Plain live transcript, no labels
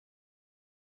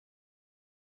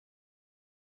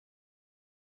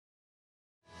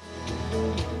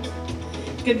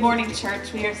Good morning,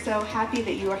 church. We are so happy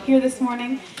that you are here this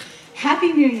morning.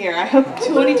 Happy New Year. I hope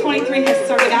 2023 has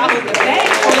started out with a bang.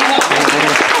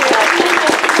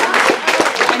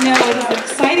 I know it is an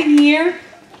exciting year,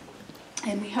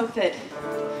 and we hope that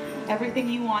everything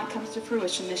you want comes to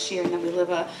fruition this year and that we live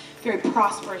a very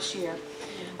prosperous year.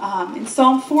 In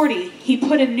Psalm 40, he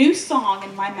put a new song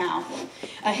in my mouth,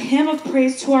 a hymn of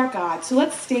praise to our God. So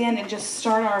let's stand and just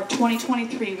start our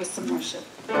 2023 with some worship.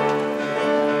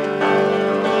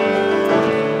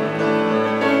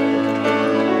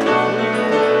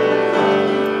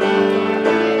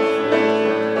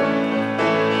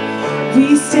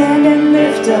 We stand and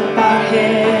lift up our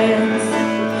hands,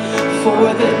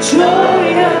 for the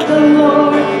joy of the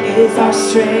Lord is our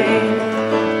strength.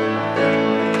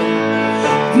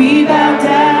 We bow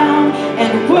down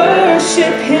and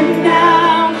worship him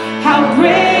now. How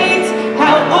great,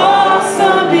 how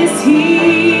awesome is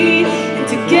he, and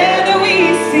together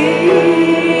we sing.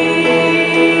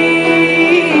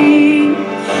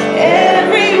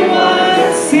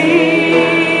 Everyone sing.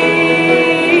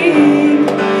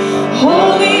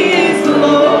 Holy is the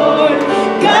Lord,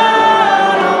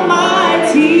 God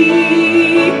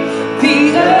Almighty. The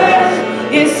earth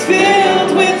is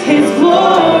filled with his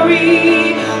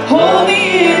glory.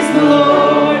 Holy is the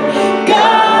Lord,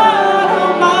 God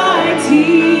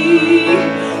Almighty.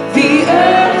 The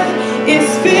earth is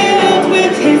filled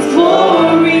with his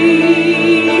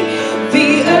glory.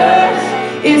 The earth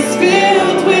is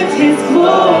filled with his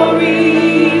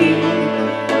glory.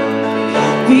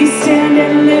 We stand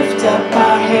and lift up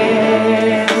our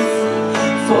hands,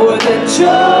 for the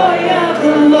joy of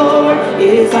the Lord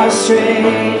is our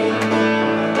strength.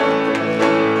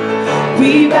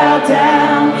 We bow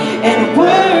down and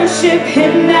worship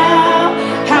him now.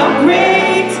 How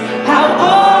great, how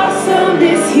awesome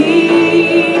is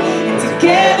he, and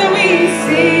together we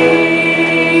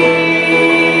sing.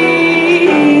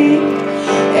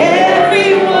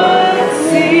 Everyone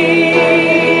sing.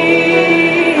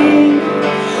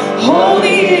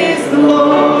 Holy is the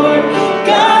Lord,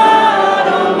 God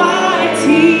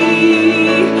Almighty.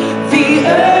 The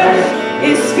earth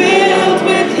is filled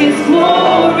with his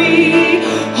glory.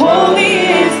 Holy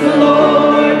is the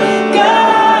Lord,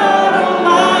 God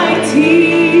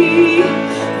Almighty.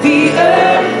 The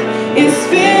earth is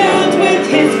filled with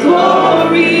his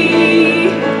glory.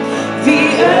 The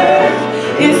earth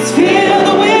is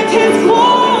filled with his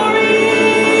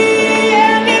glory,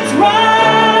 and it's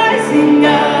rising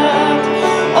up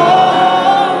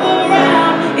all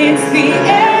around. It's the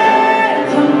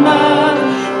anthem of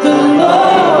the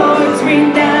Lord's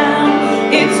renown.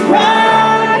 It's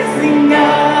rising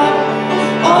up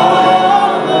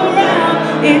all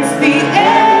around. It's the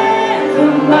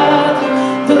anthem of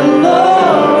the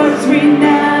Lord's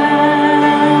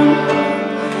renown.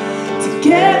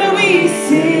 Together we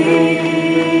sing.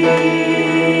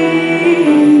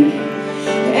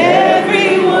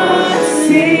 Everyone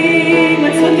sing.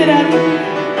 Let's lift it up.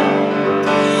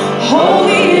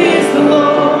 Holy is the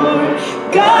Lord,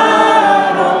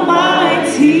 God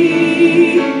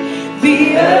Almighty.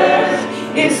 The earth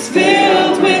is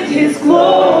filled with his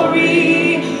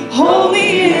glory.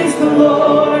 Holy is the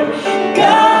Lord,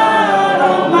 God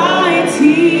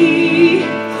Almighty.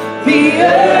 The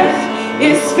earth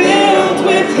is filled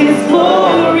with his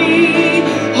glory.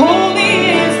 Holy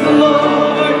is the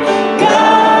Lord,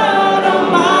 God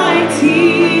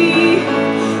Almighty.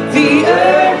 The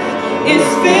earth is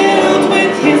filled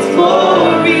with his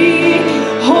glory.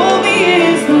 Holy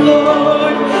is the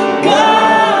Lord,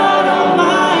 God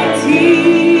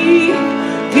Almighty.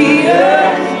 The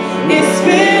earth is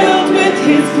filled with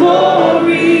his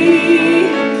glory.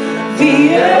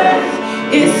 The earth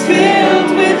is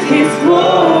filled with his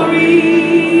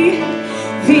glory.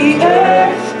 The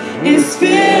earth is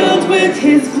filled with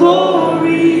his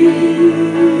glory.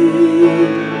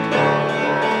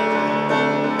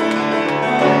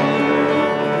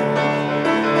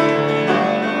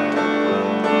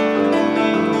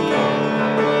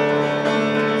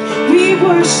 We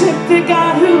worship the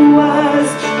God who was.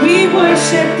 We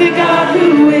worship the God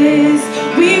who is.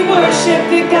 We worship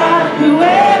the God who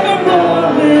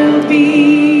evermore will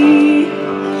be.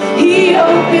 He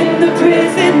opened the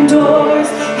prison doors.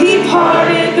 He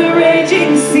parted the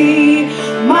raging sea.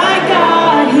 My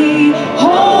God, he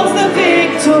holds the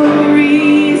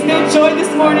victories. No joy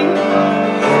this morning.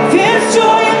 There's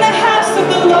joy in the house of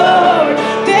the Lord.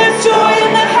 There's joy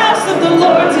in the house of the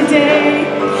Lord today.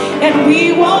 And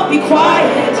we won't be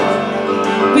quiet.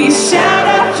 We shout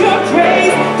out your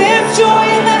praise. There's joy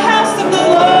in the house of the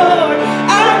Lord.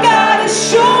 Our God is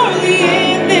surely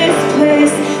in this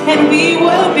place, and we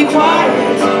won't be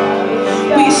quiet.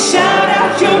 We shout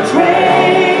out your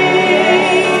praise.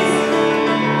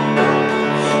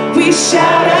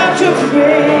 shout out your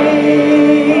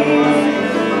praise.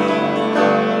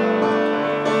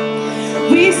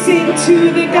 We sing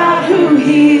to the God who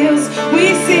heals.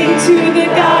 We sing to the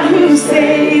God who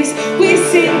saves. We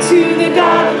sing to the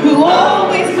God who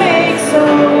always makes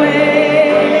a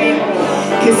way.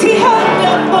 'Cause he hung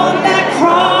up on that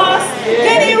cross,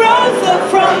 then he rose up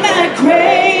from that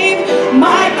grave.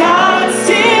 My God,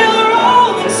 still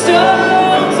rolling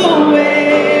stones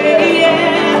away.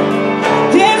 Yeah.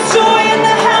 There's joy in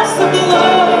the house of the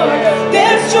Lord.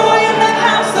 There's joy in the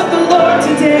house of the Lord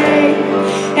today.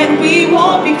 And we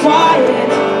won't be quiet.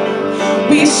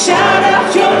 We shout out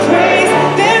your praise.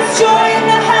 There's joy in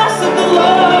the house of the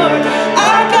Lord.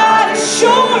 Our God is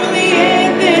surely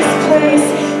in this place.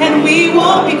 And we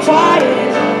won't be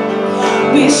quiet.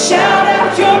 We shout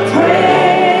out your praise.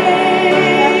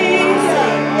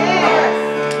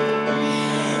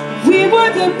 We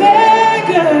were the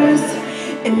beggars,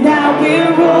 and now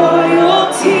we're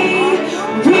royalty.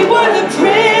 We were the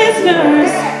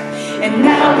prisoners, and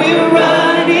now we're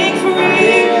running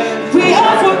free. We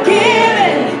are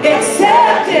forgiven,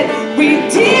 accepted,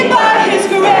 redeemed by his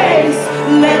grace.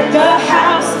 Let the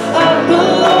house of the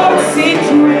Lord sing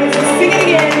praise. Sing it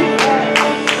again.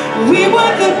 We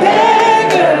were the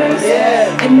beggars,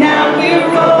 and now we're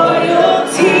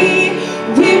royalty.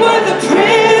 We were the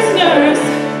prisoners,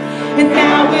 and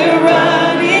now we're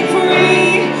running free.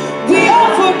 We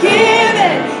are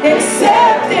forgiven,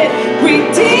 accepted,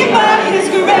 redeemed by his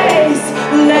grace.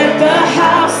 Let the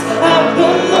house of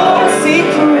the Lord sing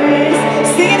praise.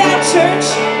 Sing it out, church.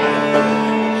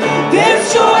 There's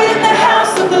joy in the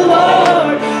house of the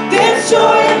Lord. There's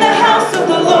joy in the house of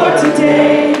the Lord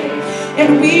today.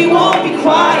 And we won't be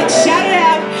quiet. Shout it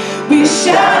out. We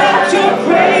shout out your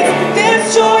praise.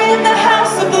 There's joy in the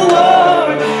house of the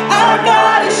Lord. Our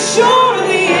God is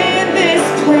surely in this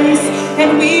place.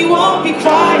 And we won't be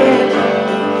quiet.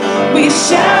 We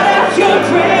shout out your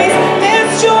praise.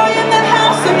 There's joy in the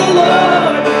house of the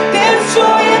Lord. There's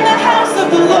joy in the house of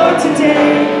the Lord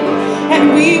today.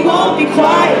 And we won't be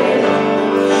quiet.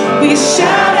 We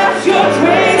shout out your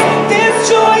praise. There's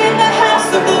joy in the house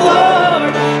of the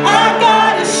Lord. Our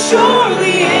God is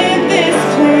surely in this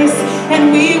place.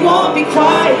 And we won't be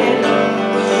quiet.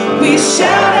 We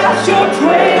shout out your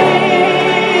praise.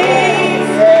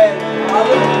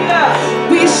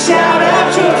 We shout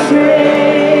out your praise.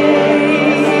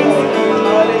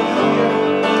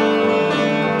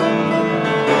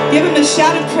 Give him a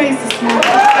shout of praise this morning.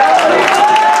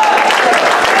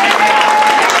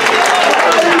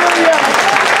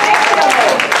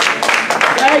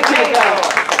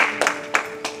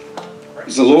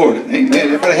 Praise the Lord. Amen.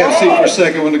 Everybody have a seat for a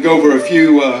second. I want to go over a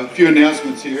few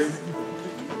announcements here.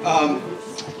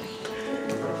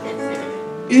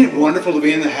 Isn't it wonderful to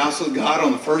be in the house of God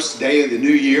on the first day of the new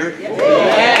year?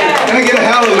 Can I get a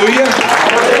hallelujah?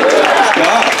 Praise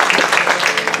God.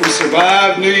 We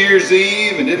survived New Year's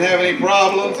Eve and didn't have any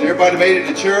problems. Everybody made it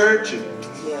to church. And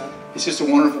it's just a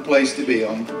wonderful place to be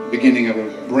on the beginning of a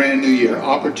brand new year.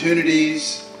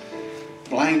 Opportunities,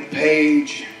 blank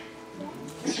page.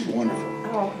 This is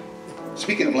wonderful.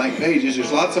 Speaking of blank pages,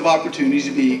 there's lots of opportunities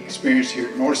to be experienced here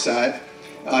at Northside.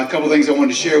 A couple things I wanted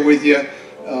to share with you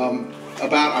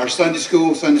about our Sunday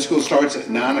school. Sunday school starts at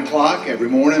 9 o'clock every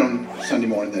morning, on Sunday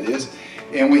morning that is.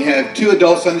 And we have 2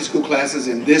 adult Sunday school classes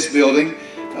in this building.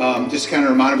 Just kind of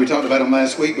a reminder, we talked about them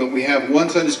last week, but we have one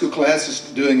Sunday school class that's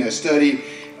doing a study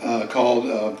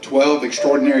called 12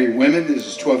 Extraordinary Women. This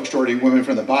is 12 Extraordinary Women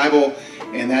from the Bible,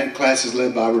 and that class is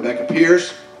led by Rebecca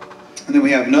Pierce. And then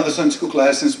we have another Sunday school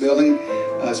class in this building.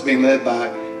 It's being led by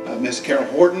Miss Carol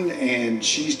Horton, and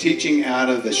she's teaching out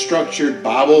of the Structured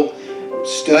Bible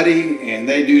Study, and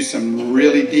they do some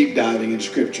really deep diving in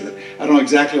Scripture. I don't know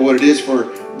exactly what it is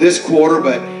for this quarter,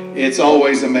 but it's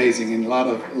always amazing, and a lot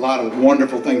of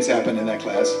wonderful things happen in that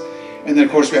class. And then,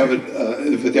 of course, we have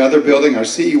the other building, our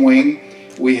CE wing.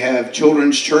 We have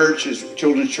children's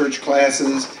church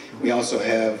classes. We also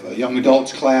have a young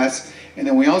adults class, and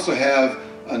then we also have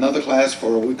another class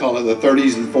for, we call it the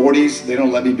 30s and 40s. They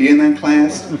don't let me be in that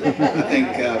class. I think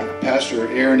Pastor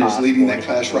Aaron is leading that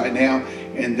class right now,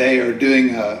 and they are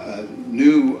doing a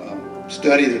new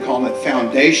study. They're calling it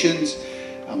Foundations.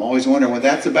 I'm always wondering what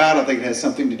that's about. I think it has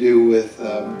something to do with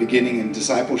beginning and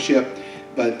discipleship,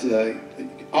 but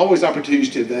always opportunities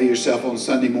to avail yourself on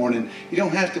Sunday morning. You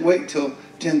don't have to wait till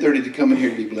 10:30 to come in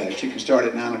here to be blessed. You can start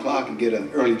at 9 o'clock and get an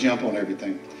early jump on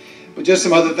everything. But just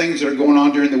some other things that are going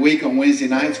on during the week. On Wednesday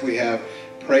nights, we have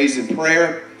praise and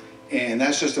prayer, and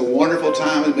that's just a wonderful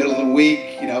time in the middle of the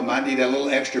week. You know, might need a little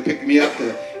extra pick-me-up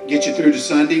to get you through to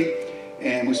Sunday.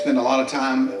 And we spend a lot of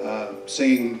time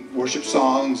singing worship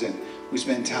songs and we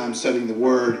spend time studying the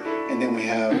Word, and then we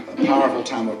have a powerful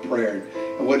time of prayer.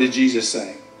 And what did Jesus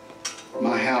say?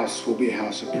 My house will be a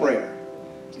house of prayer.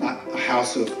 It's not a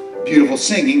house of beautiful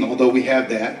singing, although we have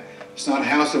that. It's not a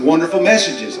house of wonderful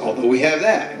messages, although we have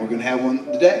that. And we're going to have one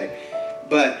today.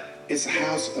 But it's a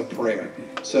house of prayer.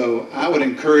 So I would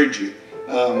encourage you,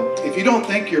 if you don't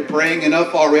think you're praying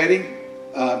enough already,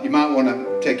 you might want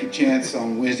to take a chance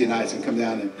on Wednesday nights and come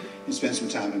down and spend some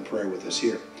time in prayer with us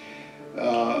here.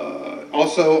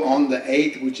 Also on the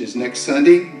 8th, which is next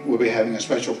Sunday, we'll be having a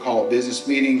special call business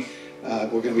meeting.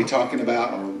 We're going to be talking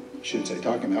about, or I shouldn't say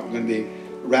talking about, we're going to be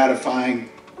ratifying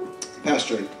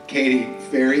Pastor Katie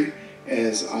Ferry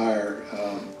as our,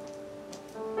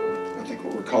 I think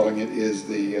what we're calling it is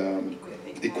the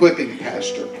equipping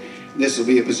pastor. This will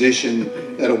be a position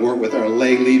that'll work with our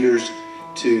lay leaders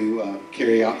to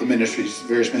carry out the ministries,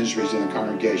 various ministries in the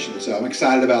congregation. So I'm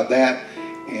excited about that,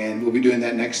 and we'll be doing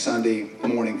that next Sunday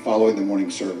morning following the morning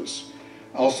service.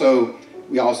 Also,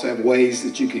 we also have ways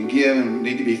that you can give, and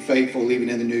need to be faithful even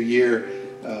in the new year.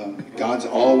 God's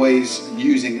always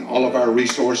using all of our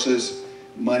resources,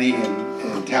 money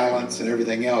and talents and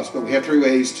everything else, but we have 3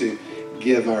 ways to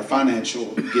give our financial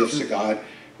gifts to God.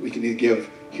 We can either give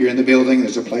here in the building.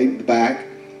 There's a plate in the back.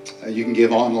 You can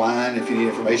give online. If you need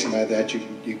information about that, you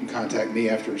can contact me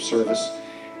after service.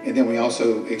 And then we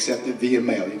also accept it via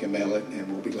mail. You can mail it, and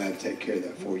we'll be glad to take care of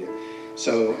that for you.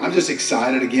 So I'm just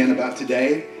excited again about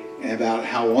today and about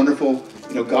how wonderful,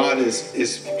 God is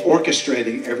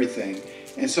orchestrating everything.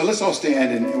 And so let's all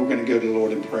stand, and we're going to go to the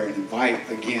Lord in prayer and invite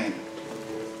again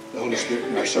the Holy Spirit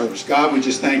in our service. God, we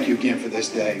just thank you again for this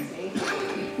day.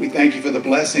 We thank you for the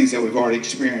blessings that we've already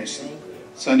experienced.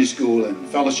 Sunday school and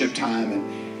fellowship time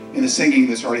and the singing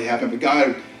that's already happened. But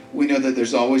God, we know that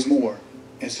there's always more.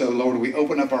 And so, Lord, we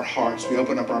open up our hearts, we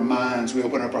open up our minds, we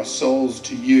open up our souls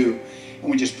to you.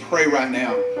 And we just pray right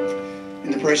now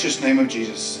in the precious name of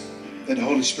Jesus that the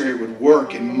Holy Spirit would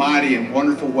work in mighty and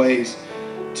wonderful ways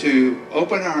to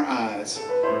open our eyes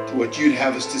to what you'd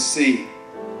have us to see.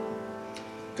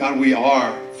 God, we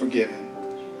are forgiven.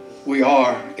 We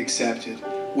are accepted.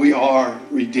 We are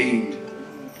redeemed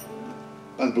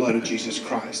by the blood of Jesus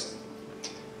Christ.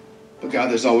 But God,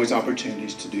 there's always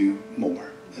opportunities to do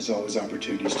more. There's always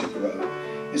opportunities to grow.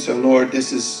 And so, Lord,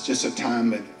 this is just a time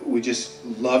that we just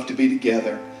love to be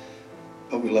together,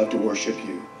 but we love to worship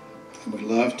you. And we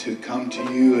love to come to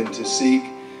you and to seek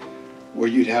where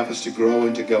you'd have us to grow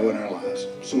and to go in our lives.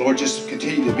 So, Lord, just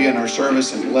continue to be in our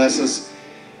service and bless us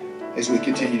as we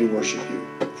continue to worship you.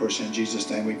 First, in Jesus'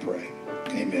 name we pray.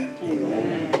 Amen.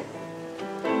 Amen.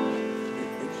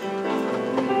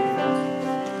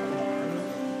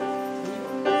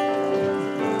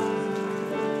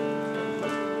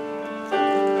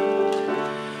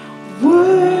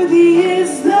 Worthy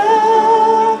is the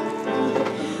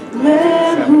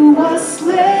Lamb who was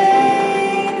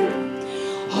slain.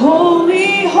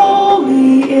 Holy,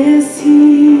 holy is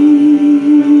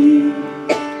he.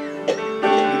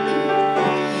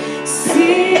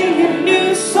 Sing a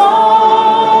new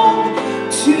song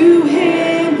to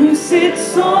him who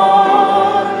sits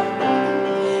on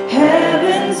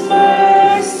heaven's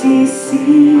mercy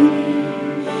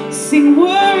seat. Sing,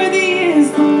 worthy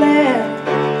is the Lamb.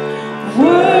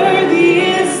 Worthy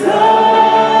is the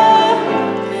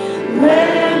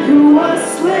Lamb who was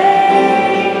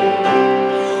slain.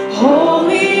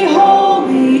 Holy,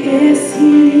 holy is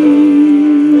he.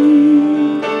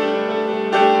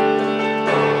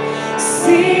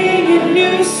 Sing a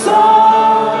new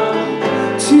song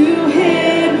to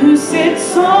him who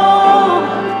sits on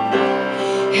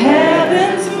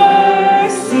heaven's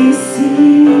mercy seat.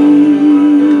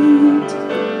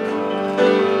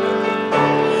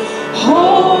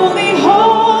 Holy,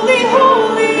 holy,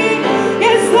 holy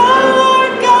is the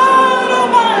Lord God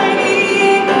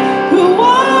Almighty, who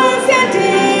was and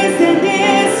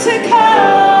is to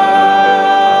come.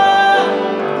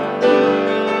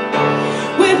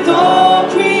 With all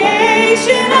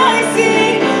creation I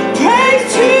sing praise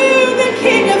to the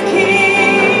King of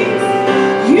Kings.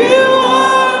 You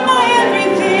are my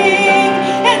everything,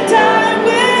 and I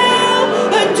will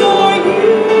adore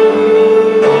you.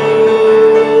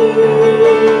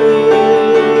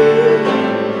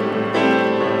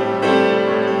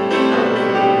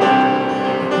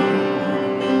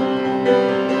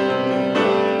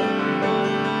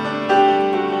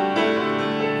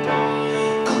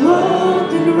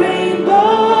 Clothed in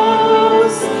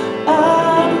rainbows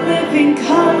of living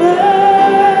color,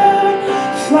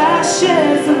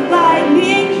 flashes of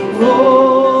lightning,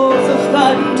 roars of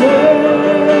thunder,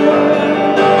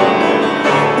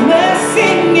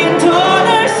 blessing and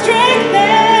honor, strength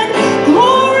and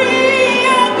glory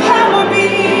and power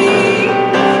be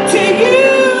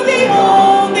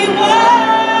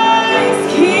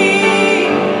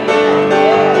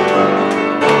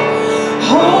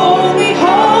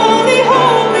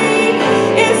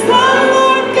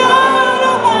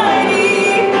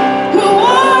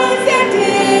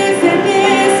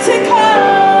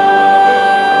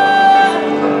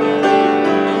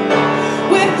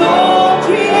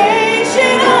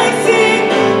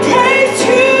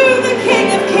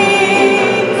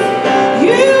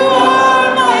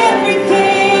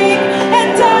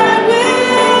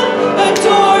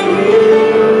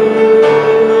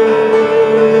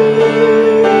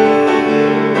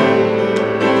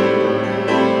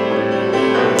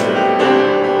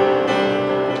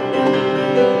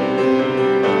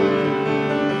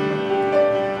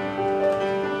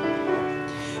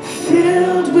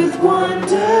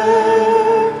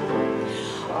wonder,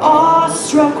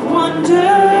 awestruck wonder,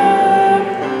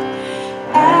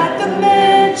 at the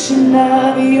mention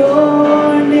of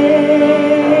your name.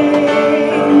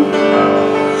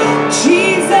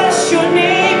 Jesus, your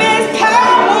name is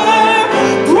power,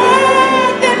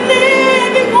 breath and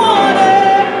living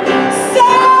water,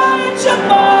 such a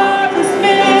marvelous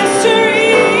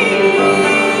mystery.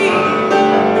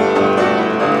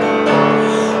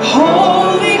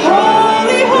 Holy,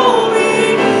 holy, holy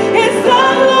is the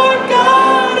Lord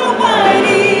God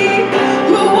Almighty,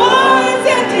 who was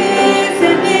and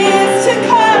is to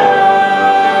come.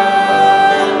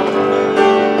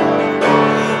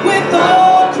 With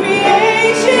all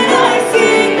creation I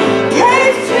sing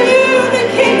praise to the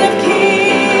King of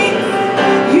Kings.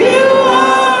 You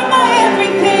are my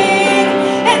everything,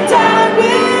 and I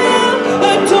will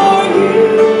adore you.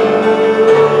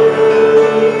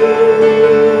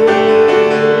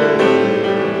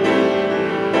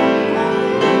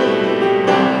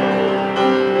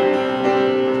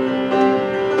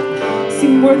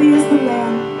 Sing, worthy is the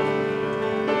Lamb.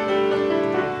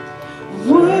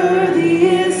 Worthy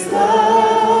is the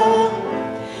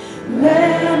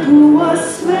Lamb who was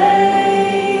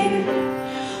slain.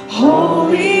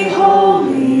 Holy,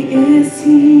 holy is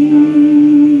he.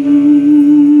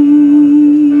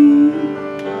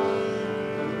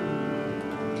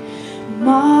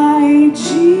 My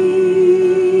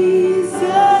Jesus,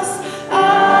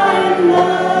 I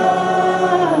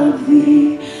love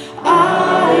thee.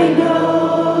 I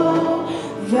know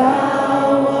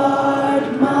thou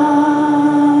art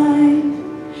mine.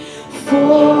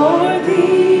 For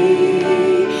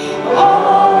thee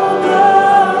all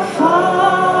the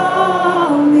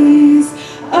follies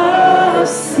of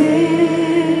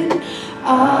sin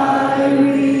I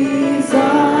resign.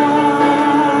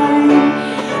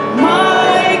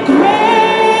 My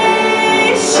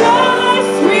gracious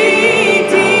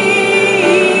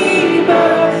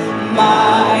Redeemer,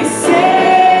 my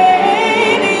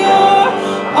Savior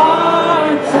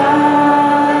art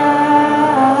thou.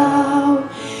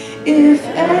 If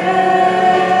ever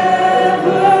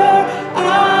I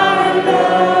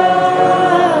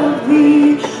love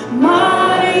thee,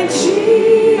 my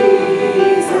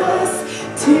Jesus,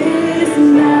 'tis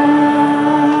now.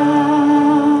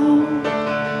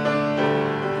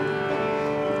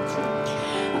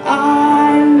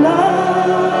 I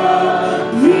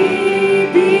love thee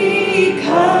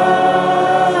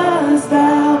because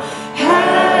thou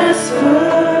hast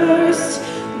first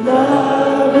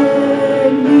loved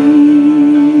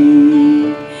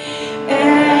me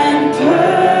and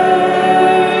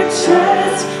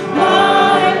purchased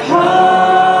my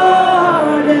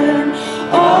pardon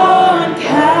on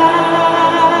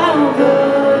Calvary's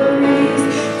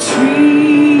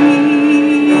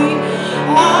tree.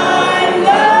 I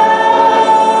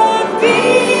love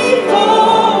thee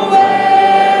for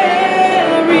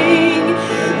wearing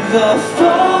the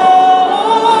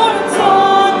thorns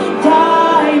on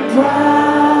thy brow.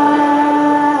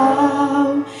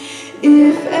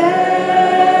 If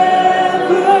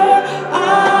ever I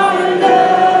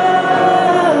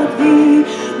love thee,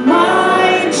 my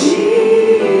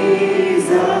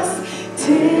Jesus,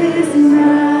 'tis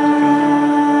now.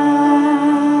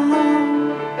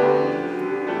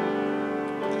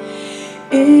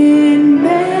 In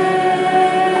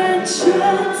mansions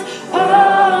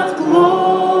of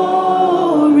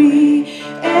glory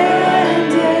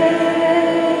and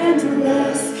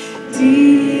endless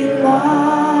delight,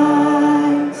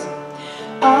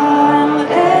 I'll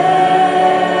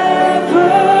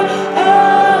ever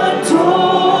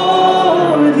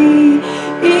adore thee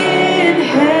in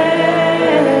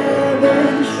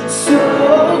heaven so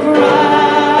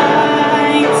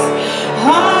bright.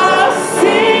 I'll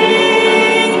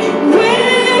sing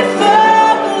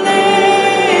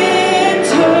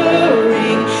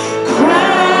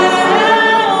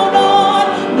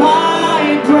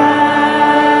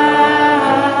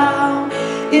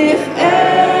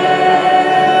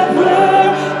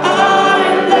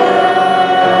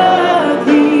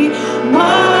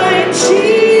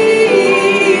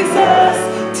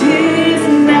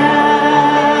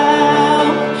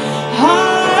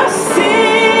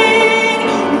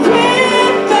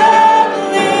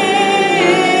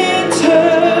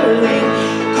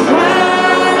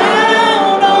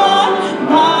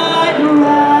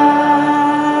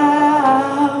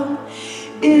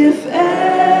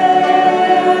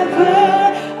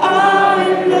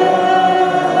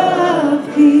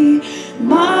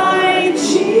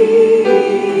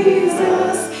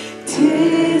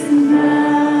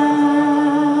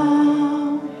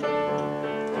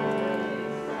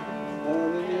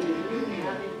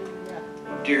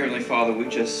dear Heavenly Father,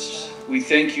 we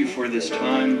thank you for this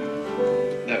time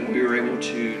that we were able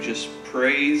to just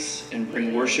praise and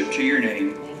bring worship to your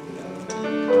name.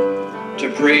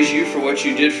 To praise you for what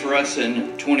you did for us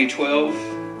in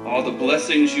 2012, all the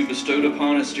blessings you bestowed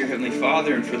upon us, dear Heavenly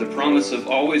Father, and for the promise of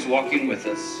always walking with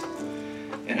us.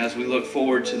 And as we look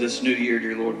forward to this new year,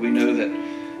 dear Lord, we know that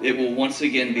it will once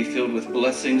again be filled with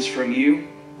blessings from you,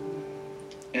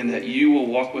 and that you will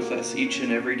walk with us each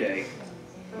and every day.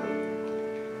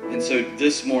 And so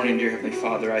this morning, dear Heavenly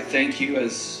Father, I thank you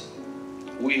as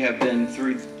we have been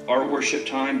through our worship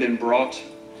time, been brought,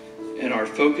 and our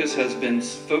focus has been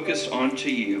focused onto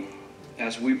you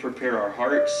as we prepare our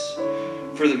hearts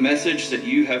for the message that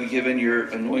you have given your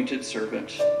anointed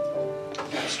servant,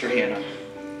 Pastor Hannah.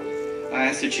 I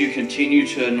ask that you continue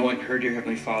to anoint her, dear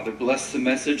Heavenly Father. Bless the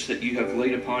message that you have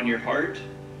laid upon your heart,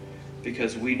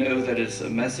 because we know that it's a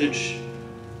message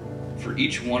for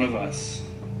each one of us.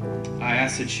 I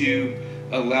ask that you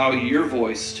allow your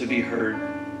voice to be heard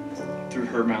through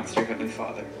her mouth, dear Heavenly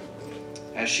Father.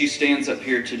 As she stands up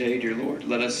here today, dear Lord,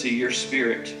 let us see your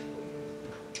Spirit,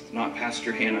 not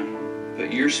Pastor Hannah,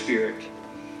 but your Spirit,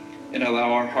 and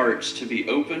allow our hearts to be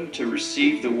open to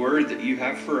receive the word that you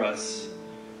have for us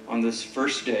on this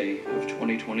first day of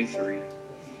 2023.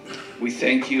 We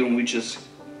thank you, and we just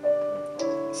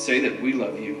say that we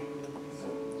love you.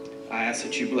 I ask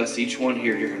that you bless each one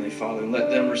here, dear Heavenly Father, and let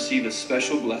them receive a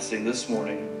special blessing this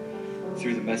morning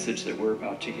through the message that we're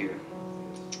about to hear.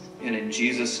 And in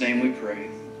Jesus' name we pray.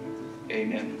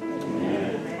 Amen.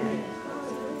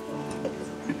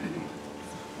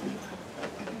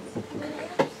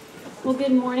 Well,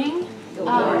 good morning.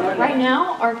 Right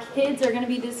now, our kids are going to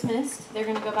be dismissed. They're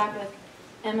going to go back with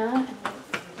Emma,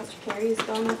 and Pastor Carrie is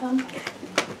going with them.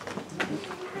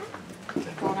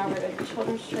 Going over to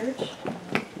Children's Church.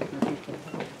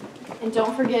 And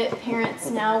don't forget, parents,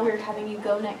 now we're having you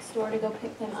go next door to go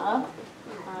pick them up.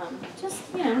 Just,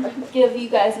 give you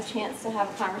guys a chance to have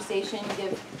a conversation,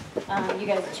 give you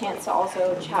guys a chance to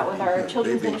also chat with our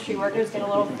children's ministry workers, get a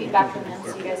little feedback from them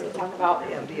so you guys can talk about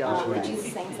the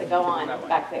Jesus things that go on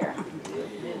back there.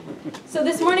 So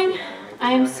this morning,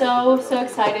 I am so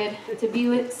excited to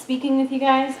be speaking with you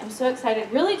guys. I'm so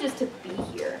excited really just to be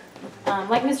here.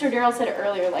 Like Mr. Darrell said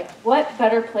earlier, like what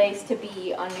better place to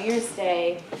be on New Year's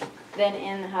Day than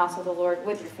in the house of the Lord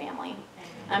with your family.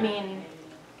 I mean,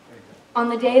 on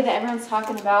the day that everyone's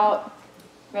talking about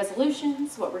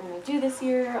resolutions, what we're going to do this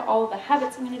year, all the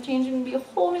habits I'm going to change, I'm going to be a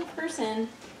whole new person.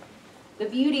 The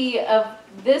beauty of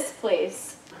this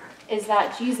place is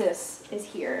that Jesus is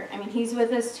here. I mean, he's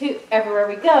with us too, everywhere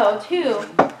we go too,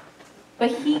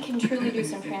 but he can truly do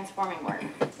some transforming work.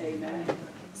 Amen.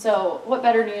 So what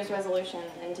better New Year's resolution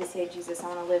than to say, Jesus, I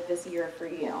want to live this year for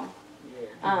you.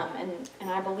 And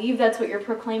I believe that's what you're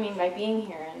proclaiming by being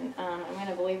here, and I'm going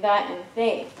to believe that in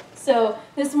faith. So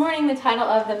this morning the title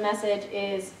of the message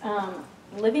is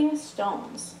Living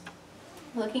Stones,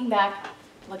 looking back,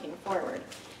 looking forward.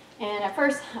 And at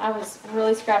first I was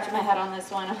really scratching my head on this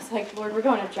one. I was like, Lord, we're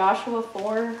going to Joshua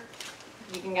 4.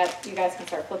 You guys can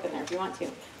start flipping there if you want to.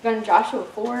 We're going to Joshua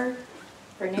 4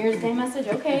 for New Year's Day message.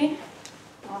 Okay.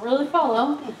 I don't really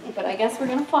follow, but I guess we're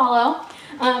going to follow.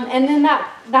 And then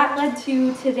that led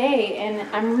to today, and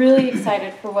I'm really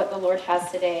excited for what the Lord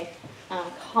has today,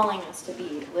 calling us to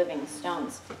be living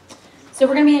stones. So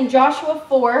we're going to be in Joshua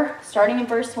 4, starting in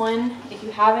verse 1. If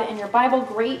you have it in your Bible,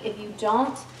 great. If you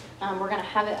don't, we're going to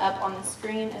have it up on the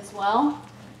screen as well,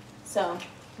 so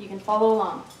you can follow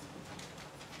along.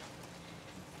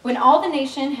 When all the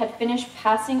nation had finished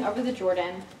passing over the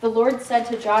Jordan, the Lord said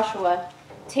to Joshua,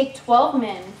 "Take 12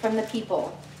 men from the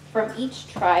people, from each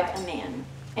tribe a man,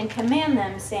 and command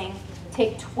them, saying,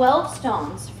 Take 12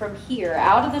 stones from here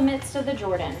out of the midst of the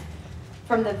Jordan,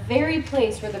 from the very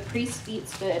place where the priest's feet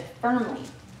stood firmly,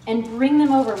 and bring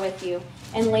them over with you,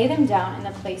 and lay them down in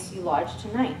the place you lodge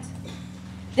tonight."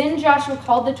 Then Joshua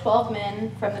called the 12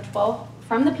 men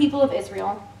from the people of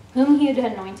Israel, whom he had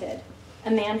anointed,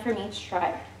 a man from each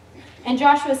tribe. And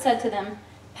Joshua said to them,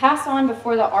 "Pass on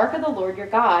before the ark of the Lord your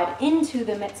God into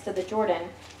the midst of the Jordan,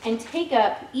 and take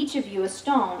up each of you a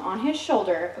stone on his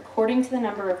shoulder according to the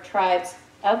number of tribes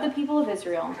of the people of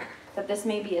Israel, that this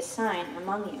may be a sign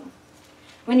among you.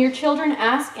 When your children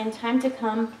ask in time to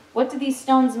come, 'What do these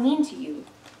stones mean to you?'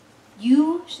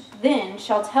 you then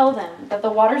shall tell them that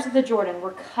the waters of the Jordan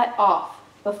were cut off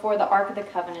before the ark of the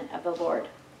covenant of the Lord.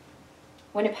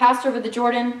 When it passed over the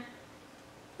Jordan,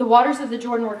 the waters of the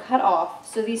Jordan were cut off,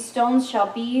 so these stones shall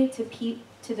be to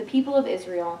the people of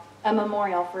Israel a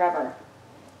memorial forever."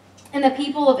 And the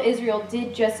people of Israel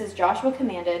did just as Joshua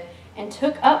commanded, and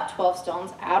took up 12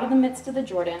 stones out of the midst of the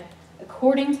Jordan,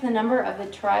 according to the number of the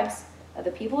tribes of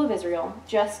the people of Israel,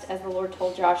 just as the Lord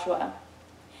told Joshua.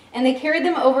 And they carried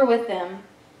them over with them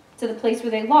to the place where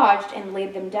they lodged and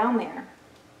laid them down there.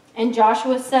 And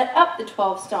Joshua set up the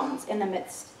 12 stones in the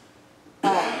midst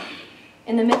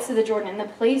of the Jordan, in the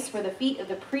place where the feet of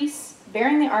the priests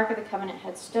bearing the Ark of the Covenant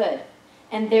had stood.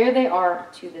 And there they are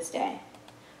to this day.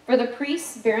 For the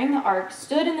priests bearing the ark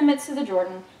stood in the midst of the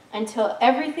Jordan until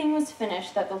everything was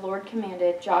finished that the Lord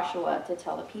commanded Joshua to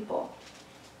tell the people,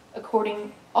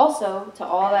 according also to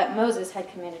all that Moses had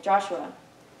commanded Joshua.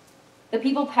 The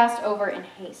people passed over in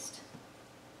haste.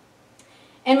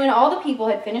 And when all the people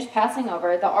had finished passing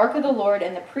over, the ark of the Lord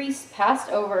and the priests passed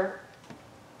over.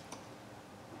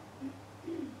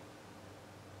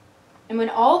 And when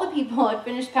all the people had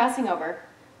finished passing over,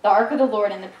 the ark of the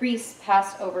Lord and the priests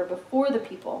passed over before the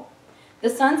people. The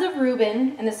sons of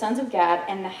Reuben and the sons of Gad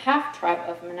and the half-tribe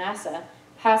of Manasseh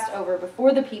passed over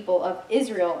before the people of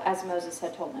Israel as Moses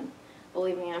had told them.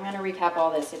 Believe me, I'm going to recap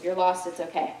all this. If you're lost, it's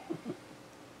okay.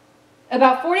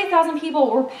 About 40,000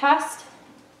 people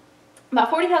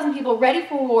ready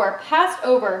for war passed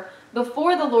over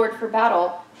before the Lord for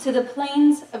battle to the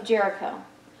plains of Jericho.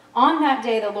 On that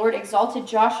day the Lord exalted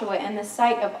Joshua in the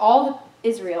sight of all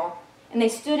Israel, and they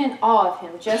stood in awe of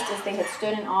him, just as they had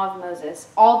stood in awe of Moses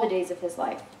all the days of his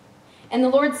life. And the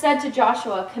Lord said to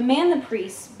Joshua, "Command the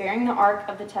priests bearing the ark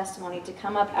of the testimony to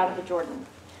come up out of the Jordan."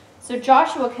 So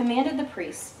Joshua commanded the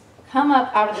priests, "Come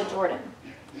up out of the Jordan."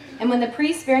 And when the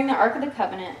priests bearing the ark of the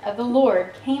covenant of the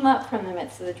Lord came up from the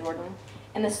midst of the Jordan,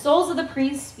 and the soles of the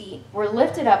priests' feet were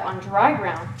lifted up on dry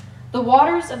ground, the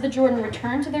waters of the Jordan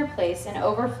returned to their place and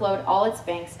overflowed all its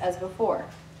banks as before.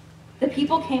 The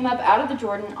people came up out of the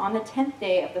Jordan on the 10th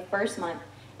day of the first month,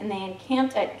 and they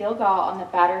encamped at Gilgal on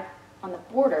the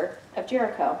border of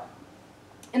Jericho.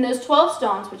 And those 12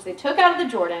 stones which they took out of the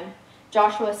Jordan,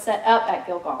 Joshua set up at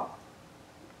Gilgal.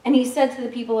 And he said to the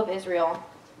people of Israel,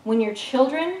 "When your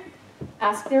children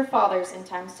ask their fathers in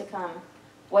times to come,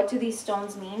 'What do these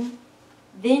stones mean?'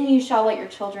 then you shall let your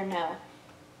children know,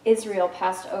 Israel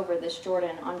passed over this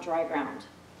Jordan on dry ground.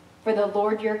 For the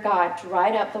Lord your God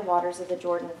dried up the waters of the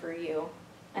Jordan for you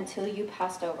until you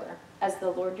passed over, as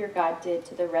the Lord your God did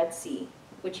to the Red Sea,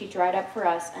 which he dried up for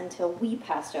us until we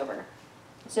passed over,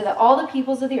 so that all the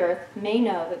peoples of the earth may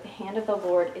know that the hand of the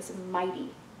Lord is mighty,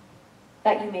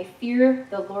 that you may fear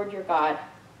the Lord your God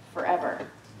forever."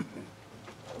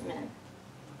 Amen.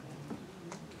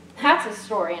 That's a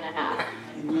story and a half,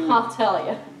 I'll tell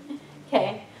you.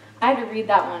 Okay, I had to read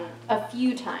that one a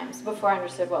few times before I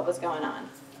understood what was going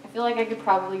on. I feel like I could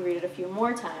probably read it a few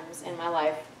more times in my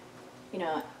life. You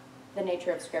know, the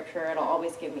nature of Scripture, it'll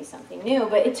always give me something new.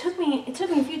 But it took me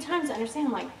a few times to understand.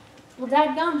 I'm like, well,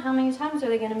 dadgum, how many times are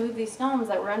they going to move these stones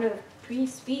that were under the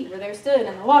priest's feet where they stood,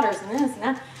 and the waters, and this and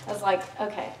that? I was like,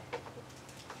 okay.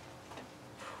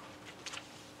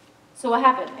 So what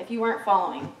happened? If you weren't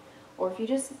following, or if you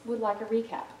just would like a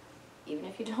recap, even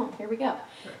if you don't, here we go.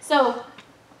 So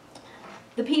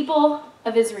the people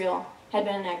of Israel had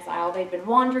been in exile. They'd been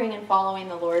wandering and following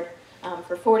the Lord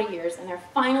for 40 years, and they're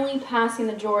finally passing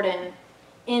the Jordan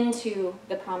into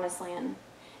the Promised Land.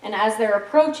 And as they're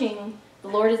approaching, the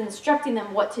Lord is instructing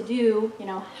them what to do, you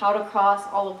know, how to cross,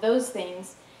 all of those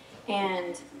things.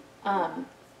 And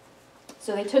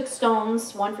so they took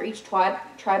stones, one for each tribe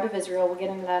of Israel, we'll get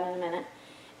into that in a minute,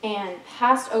 and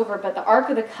passed over, but the Ark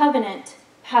of the Covenant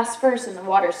passed first, and the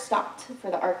water stopped for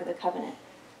the Ark of the Covenant.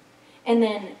 And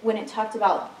then when it talked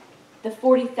about the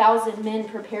 40,000 men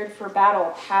prepared for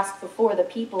battle passed before the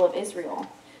people of Israel.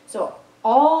 So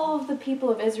all of the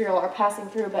people of Israel are passing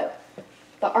through, but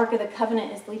the Ark of the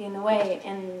Covenant is leading the way,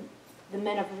 and the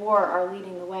men of war are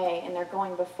leading the way, and they're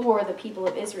going before the people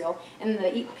of Israel. And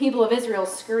the people of Israel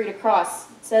scurried across.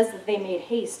 It says that they made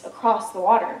haste across the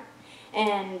water.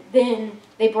 And then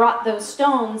they brought those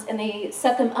stones, and they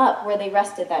set them up where they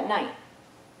rested that night.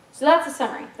 So that's a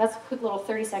summary. That's a quick little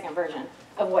 30-second version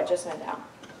of what just went down.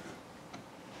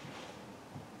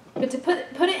 But to put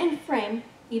it in frame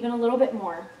even a little bit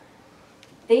more,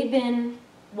 they'd been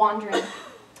wandering.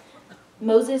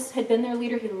 Moses had been their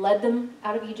leader. He led them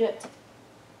out of Egypt.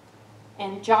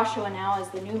 And Joshua now is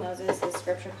the new Moses, as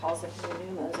Scripture calls him, the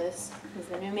new Moses. He's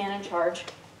the new man in charge.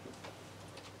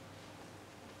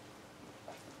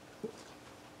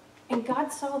 And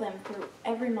God saw them through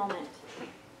every moment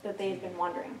that they had been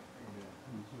wandering.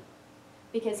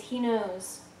 Because he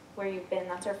knows where you've been.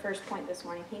 That's our first point this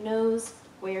morning. He knows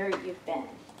where you've been.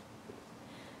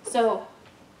 So,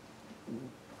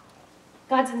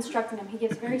 God's instructing them. He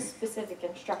gives very specific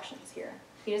instructions here.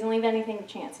 He doesn't leave anything to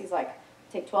chance. He's like,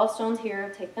 take 12 stones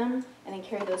here, take them, and then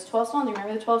carry those 12 stones. You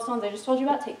remember the 12 stones I just told you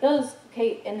about? Take those,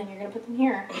 okay, and then you're going to put them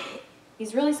here.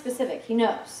 He's really specific. He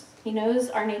knows. He knows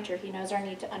our nature. He knows our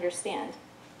need to understand.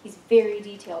 He's very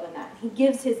detailed in that. He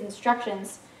gives his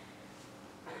instructions.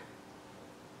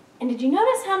 And did you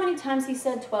notice how many times he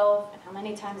said 12 and how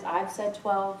many times I've said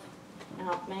 12 and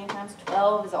how many times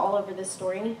 12 is all over this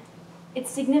story?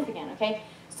 It's significant, okay?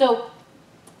 So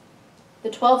the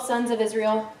 12 sons of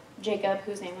Israel, Jacob,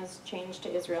 whose name was changed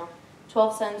to Israel,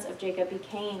 12 sons of Jacob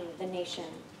became the nation,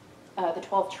 the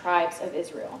 12 tribes of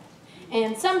Israel.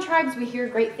 And some tribes we hear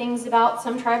great things about.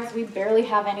 Some tribes we barely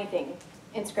have anything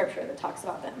in Scripture that talks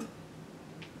about them.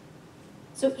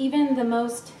 So even the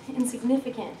most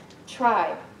insignificant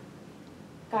tribe,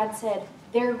 God said,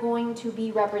 they're going to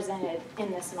be represented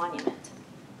in this monument.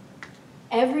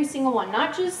 Every single one,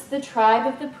 not just the tribe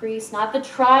of the priests, not the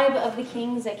tribe of the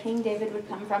kings that King David would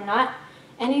come from, not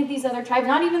any of these other tribes,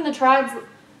 not even the tribes,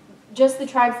 just the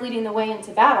tribes leading the way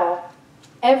into battle.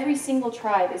 Every single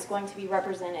tribe is going to be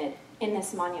represented in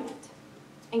this monument.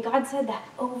 And God said that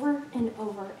over and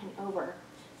over and over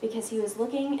because he was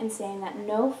looking and saying that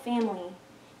no family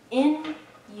in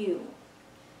you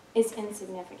is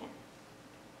insignificant.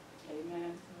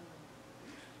 Amen.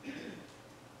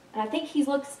 And I think he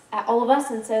looks at all of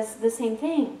us and says the same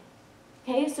thing.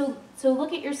 Okay, so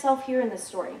look at yourself here in this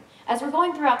story. As we're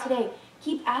going throughout today,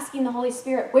 keep asking the Holy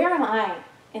Spirit, where am I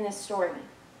in this story?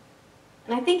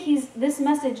 And I think this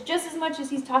message, just as much as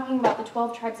he's talking about the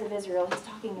 12 tribes of Israel, he's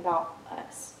talking about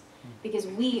us. Because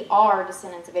we are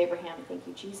descendants of Abraham. Thank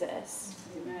you, Jesus.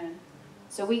 Amen.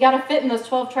 So we got to fit in those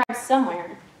 12 tribes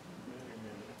somewhere.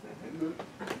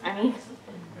 I mean,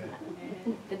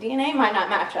 the DNA might not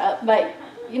match up, but,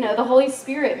 you know, the Holy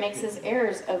Spirit makes us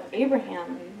heirs of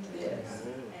Abraham. Yes.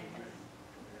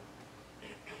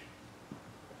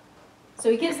 So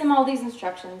he gives them all these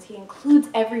instructions. He includes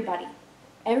everybody.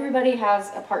 Everybody has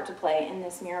a part to play in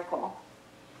this miracle.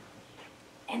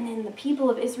 And then the people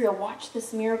of Israel watch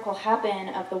this miracle happen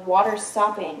of the water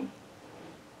stopping.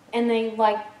 And they,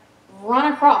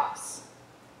 run across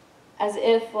as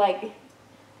if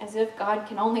God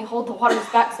can only hold the waters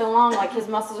back so long, like his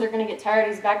muscles are going to get tired.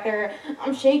 He's back there,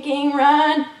 I'm shaking,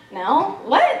 run. No?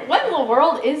 What in the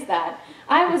world is that?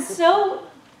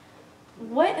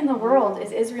 What in the world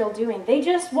is Israel doing? They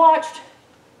just watched,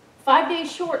 5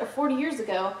 days short of 40 years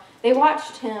ago, they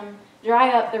watched him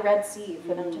dry up the Red Sea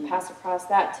for them to pass across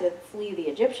that to flee the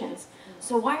Egyptians.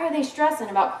 So why are they stressing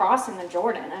about crossing the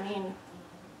Jordan? I mean,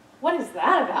 what is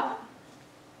that about?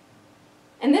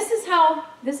 And this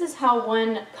is how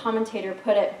one commentator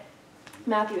put it,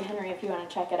 Matthew Henry, if you want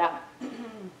to check it out.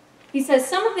 He says,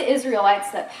 some of the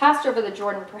Israelites that passed over the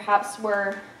Jordan perhaps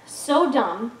were so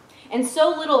dumb and so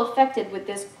little affected with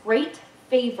this great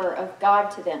favor of God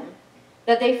to them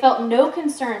that they felt no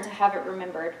concern to have it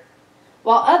remembered,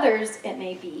 while others, it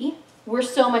may be, were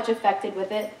so much affected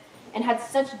with it and had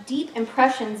such deep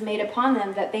impressions made upon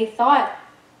them that they thought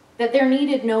that there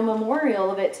needed no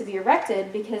memorial of it to be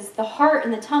erected, because the heart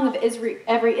and the tongue of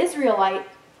every Israelite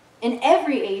in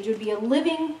every age would be a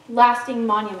living, lasting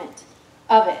monument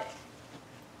of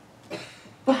it.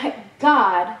 But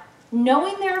God,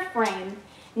 knowing their frame,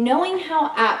 knowing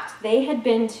how apt they had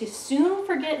been to soon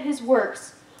forget his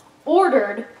works,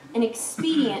 ordered an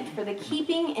expedient for the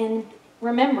keeping in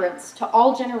remembrance to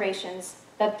all generations,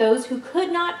 that those who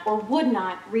could not or would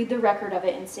not read the record of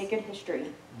it in sacred history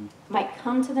might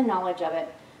come to the knowledge of it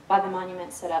by the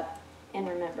monument set up in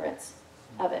remembrance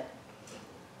of it.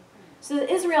 So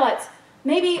the Israelites,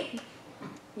 maybe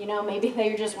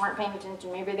they just weren't paying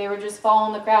attention. Maybe they were just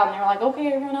following the crowd and they were like,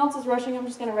 okay, everyone else is rushing, I'm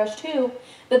just going to rush too.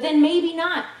 But then maybe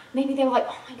not. Maybe they were like,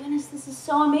 oh my goodness, this is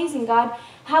so amazing, God.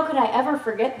 How could I ever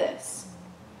forget this?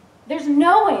 There's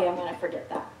no way I'm going to forget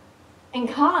that. And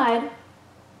God,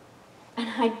 and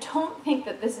I don't think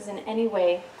that this is in any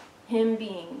way him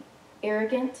being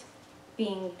arrogant,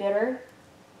 being bitter.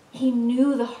 He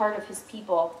knew the heart of his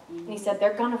people. And he said,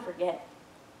 they're going to forget.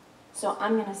 So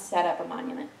I'm going to set up a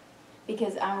monument,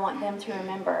 because I want them to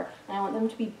remember, and I want them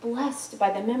to be blessed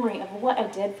by the memory of what I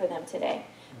did for them today.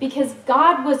 Because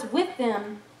God was with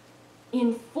them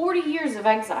in 40 years of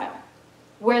exile,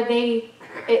 where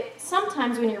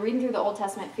sometimes when you're reading through the Old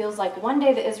Testament, it feels like one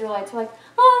day the Israelites were like,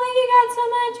 oh, thank you, God, so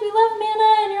much. We love manna,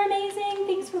 and you're amazing.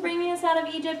 Thanks for bringing us out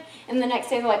of Egypt. And the next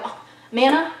day they're like, oh,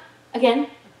 manna? Again?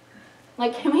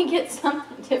 Like, can we get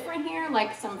something different here?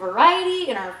 Like some variety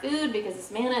in our food, because this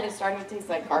manna is starting to taste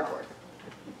like cardboard.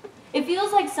 It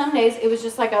feels like some days it was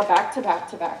just like a back to back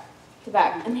to back to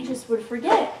back, and they just would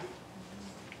forget.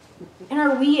 And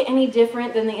are we any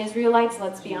different than the Israelites?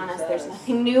 Let's be honest. There's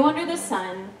nothing new under the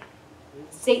sun.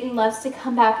 Satan loves to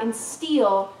come back and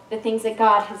steal the things that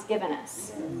God has given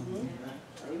us.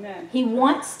 Amen. He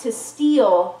wants to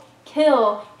steal,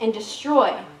 kill, and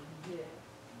destroy.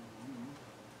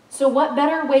 So what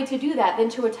better way to do that than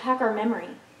to attack our memory?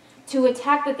 To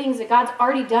attack the things that God's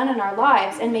already done in our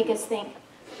lives and make us think,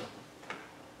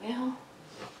 well,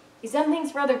 he's done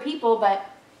things for other people, but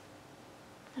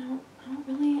I don't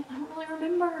really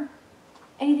remember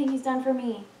anything he's done for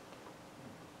me.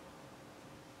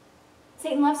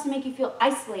 Satan loves to make you feel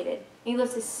isolated. He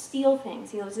loves to steal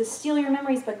things. He loves to steal your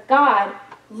memories. But God,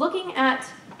 looking at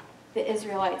the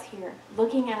Israelites here,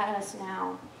 looking at us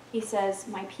now, he says,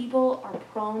 my people are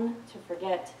prone to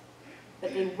forget,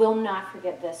 but they will not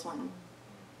forget this one,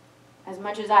 as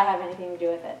much as I have anything to do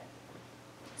with it.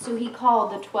 So he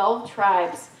called the 12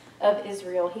 tribes of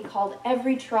Israel. He called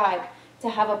every tribe to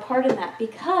have a part in that,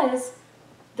 because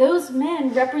those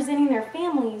men representing their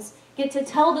families get to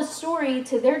tell the story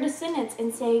to their descendants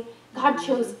and say, God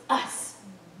chose us,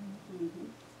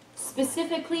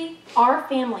 specifically our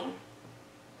family,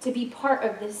 to be part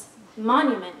of this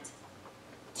monument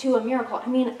to a miracle. I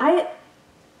mean,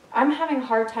 I'm having a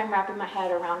hard time wrapping my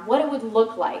head around what it would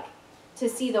look like to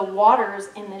see the waters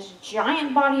in this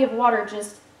giant body of water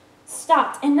just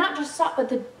stopped. And not just stopped, but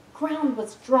the ground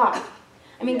was dry.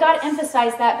 I mean, God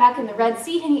emphasized that back in the Red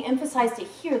Sea, and he emphasized it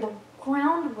here. The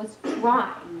ground was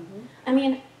dry. I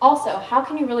mean, also, how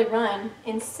can you really run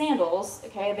in sandals?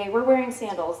 Okay, they were wearing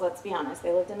sandals, let's be honest.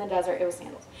 They lived in the desert, it was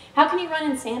sandals. How can you run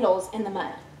in sandals in the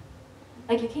mud?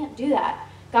 Like, you can't do that.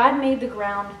 God made the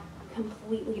ground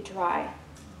completely dry.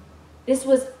 This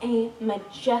was a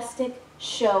majestic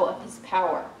show of his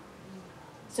power.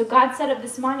 So God set up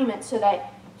this monument so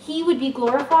that he would be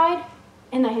glorified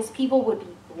and that his people would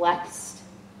be blessed.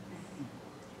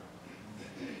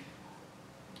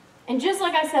 And just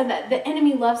like I said, that the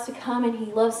enemy loves to come and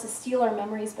he loves to steal our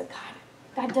memories, but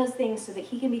God does things so that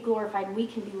he can be glorified and we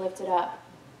can be lifted up.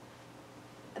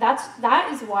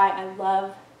 That is why I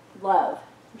love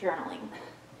journaling.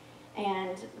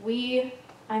 And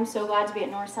I'm so glad to be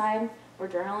at Northside, where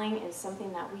journaling is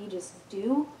something that we just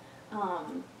do.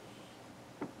 I'm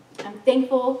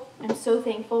so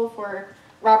thankful for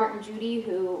Robert and Judy,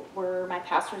 who were my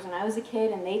pastors when I was a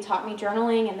kid, and they taught me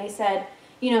journaling, and they said,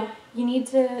 you know, you need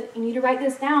to write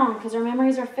this down because our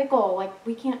memories are fickle. Like,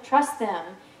 we can't trust them.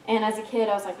 And as a kid,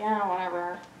 I was like, yeah,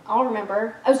 whatever. I'll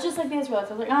remember. I was just like the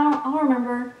Israelites. I was like, I'll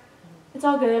remember. It's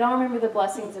all good. I'll remember the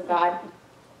blessings of God.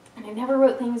 And I never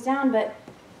wrote things down, but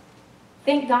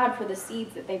thank God for the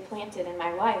seeds that they planted in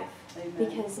my life. Amen.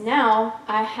 Because now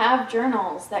I have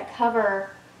journals that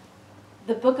cover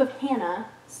the book of Hannah,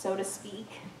 so to speak.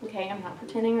 Okay, I'm not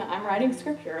pretending that I'm writing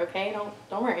scripture, okay?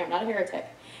 Don't worry, I'm not a heretic.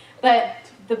 But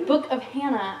the book of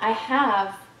Hannah I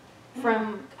have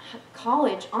from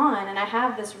college on, and I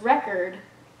have this record,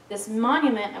 this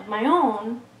monument of my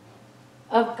own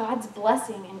of God's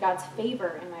blessing and God's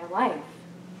favor in my life.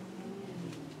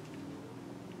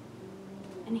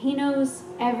 And he knows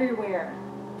everywhere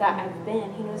that I've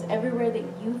been. He knows everywhere that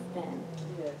you've been.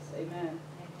 Yes, amen.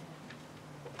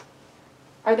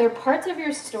 Are there parts of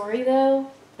your story, though,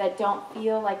 that don't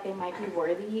feel like they might be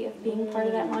worthy of being part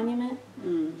of that monument?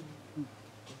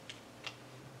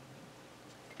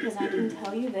 Because I can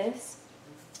tell you this,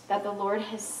 that the Lord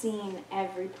has seen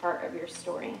every part of your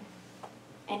story.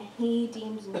 And he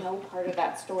deems no part of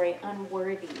that story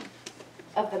unworthy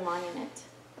of the monument.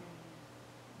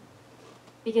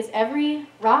 Because every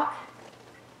rock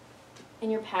in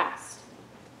your past,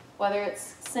 whether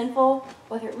it's sinful,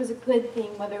 whether it was a good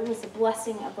thing, whether it was a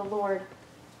blessing of the Lord,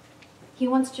 he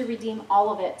wants to redeem all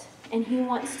of it. And he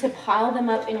wants to pile them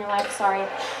up in your life. Sorry,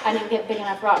 I didn't get big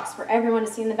enough rocks for everyone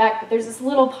to see in the back, but there's this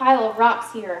little pile of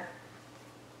rocks here.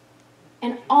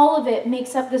 And all of it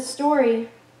makes up the story.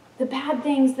 The bad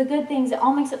things, the good things, it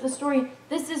all makes up the story.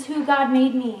 This is who God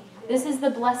made me. This is the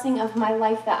blessing of my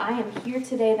life, that I am here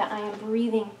today, that I am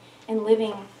breathing and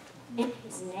living in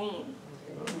his name.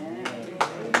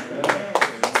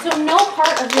 So no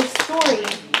part of your story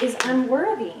is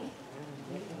unworthy.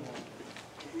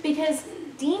 Because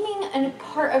deeming a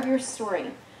part of your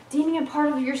story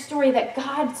that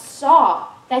God saw,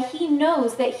 that he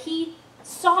knows, that he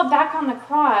saw back on the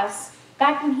cross,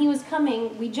 back when he was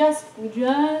coming, we just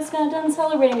got done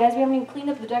celebrating, guys. We haven't even cleaned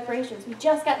up the decorations. We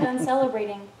just got done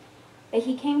celebrating that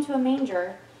he came to a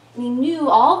manger, and he knew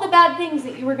all the bad things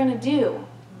that you were going to do.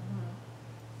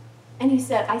 And he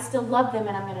said, I still love them,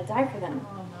 and I'm going to die for them.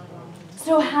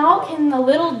 So how can the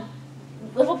little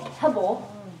pebble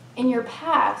in your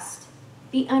past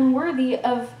be unworthy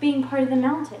of being part of the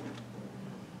mountain,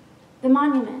 the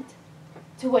monument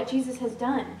to what Jesus has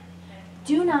done?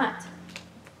 Do not,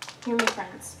 hear me,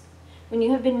 friends, when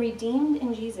you have been redeemed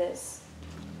in Jesus,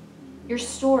 your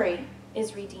story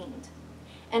is redeemed.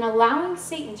 And allowing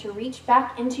Satan to reach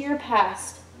back into your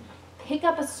past, pick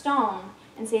up a stone,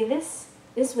 and say, this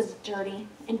This was dirty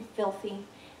and filthy,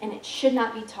 and it should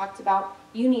not be talked about.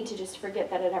 You need to just forget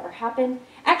that it ever happened.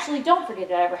 Actually, don't forget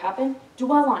it ever happened.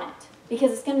 Dwell on it,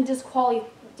 because it's going to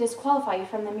disqualify you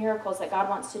from the miracles that God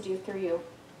wants to do through you.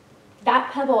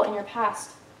 That pebble in your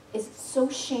past is so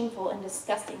shameful and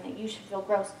disgusting that you should feel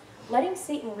gross. Letting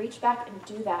Satan reach back and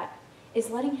do that is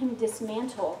letting him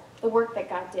dismantle the work that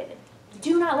God did.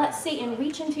 Do not let Satan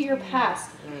reach into your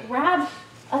past, grab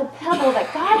a pebble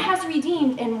that God has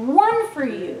redeemed and won for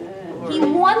you. He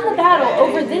won the battle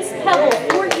over this pebble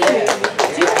for you.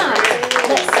 Do not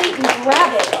let Satan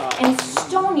grab it and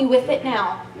stone you with it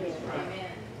now.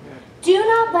 Do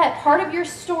not let part of your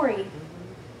story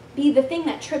be the thing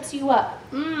that trips you up,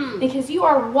 because you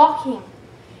are walking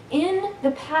in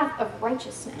the path of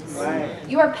righteousness. Right.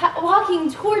 You are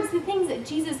walking towards the things that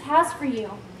Jesus has for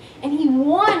you. And he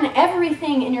won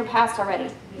everything in your past already.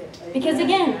 Because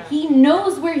again, he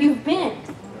knows where you've been.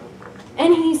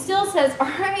 And he still says, all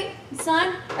right,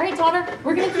 son, all right, daughter,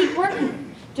 we're going to keep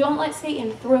working. Don't let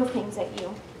Satan throw things at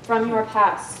you from your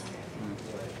past.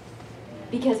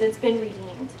 Because it's been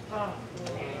redeemed.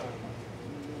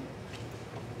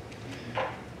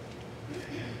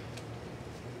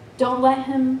 Don't let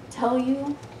him tell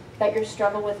you that you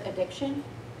struggle with addiction.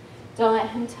 Don't let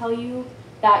him tell you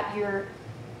that your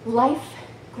life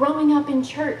growing up in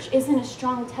church isn't a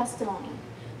strong testimony.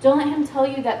 Don't let him tell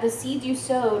you that the seeds you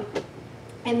sowed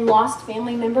and lost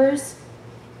family members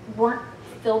weren't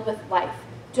filled with life.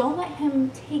 Don't let him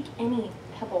take any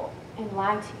pebble and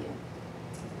lie to you.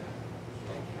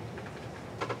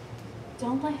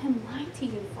 Don't let him lie to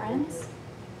you, friends.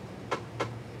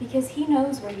 Because he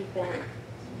knows where you've been.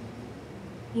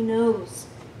 He knows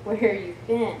where you've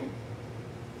been.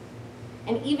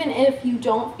 And even if you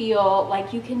don't feel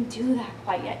like you can do that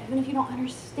quite yet, even if you don't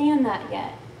understand that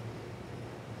yet,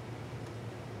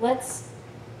 let's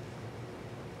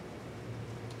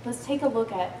take a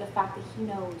look at the fact that he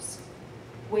knows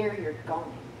where you're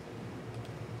going.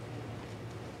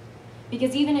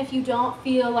 Because even if you don't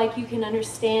feel like you can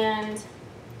understand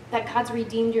that God's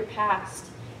redeemed your past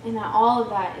and that all of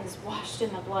that is washed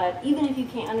in the blood, even if you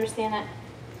can't understand that,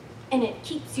 and it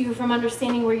keeps you from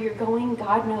understanding where you're going,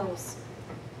 God knows.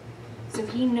 So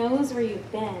he knows where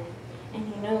you've been,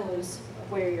 and he knows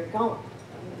where you're going.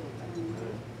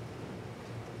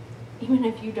 Even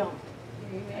if you don't.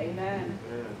 Amen.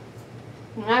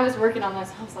 When I was working on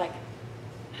this, I was like,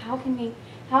 how can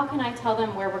I tell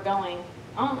them where we're going?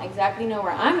 I don't exactly know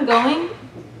where I'm going.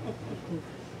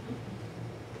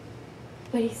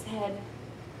 But he said,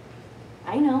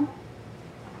 I know.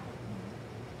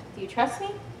 Do you trust me?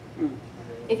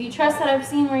 If you trust that I've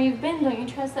seen where you've been, don't you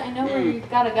trust that I know where you've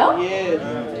got to go? Yes.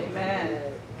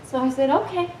 Amen. So I said,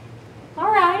 okay.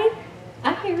 All righty.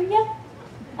 I hear you.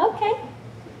 Okay.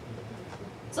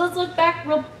 So let's look back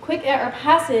real quick at our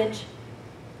passage.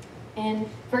 In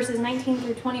verses 19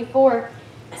 through 24,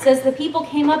 it says, the people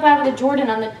came up out of the Jordan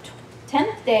on the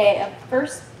 10th day of the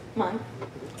first month,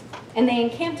 and they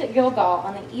encamped at Gilgal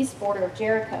on the east border of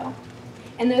Jericho.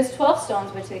 And those 12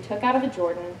 stones which they took out of the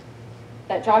Jordan,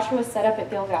 that Joshua set up at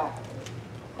Gilgal.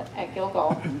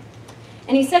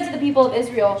 And he said to the people of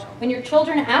Israel, when your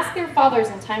children ask their fathers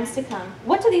in times to come,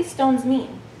 what do these stones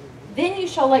mean? Then you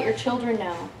shall let your children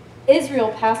know,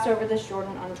 Israel passed over this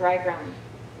Jordan on dry ground.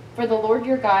 For the Lord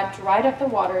your God dried up the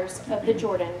waters of the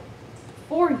Jordan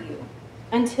for you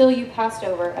until you passed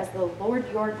over, as the Lord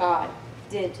your God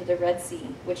did to the Red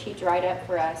Sea, which he dried up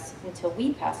for us until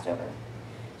we passed over,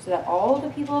 so that all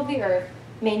the people of the earth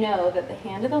may know that the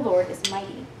hand of the Lord is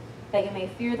mighty, that you may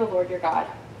fear the Lord your God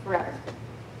forever.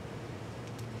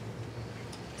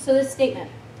 So this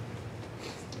statement,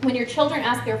 when your children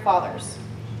ask their fathers,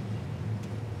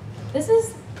 this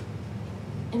is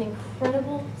an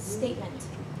incredible statement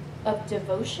of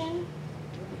devotion,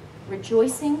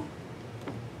 rejoicing,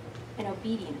 and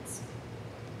obedience.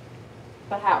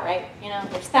 But how, right? You know,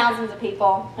 there's thousands of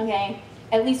people, okay?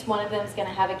 At least one of them is going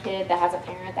to have a kid that has a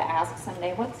parent that asks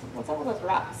someday, what's up with those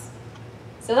rocks?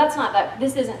 So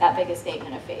this isn't that big a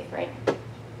statement of faith, right?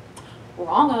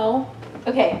 Wrong-o.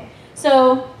 Okay,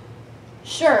 so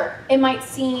sure, it might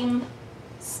seem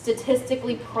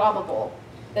statistically probable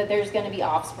that there's going to be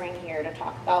offspring here to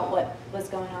talk about what was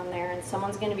going on there, and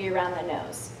someone's going to be around that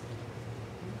knows.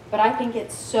 But I think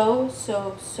it's so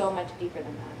much deeper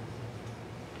than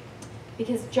that.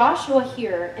 Because Joshua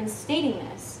here, in stating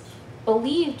this,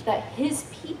 believed that his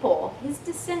people, his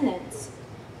descendants,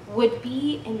 would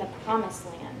be in the promised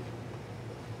land.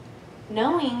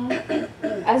 Knowing,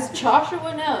 as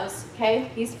Joshua knows,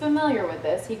 okay, he's familiar with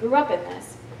this, he grew up in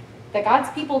this, that God's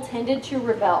people tended to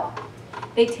rebel.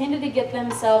 They tended to get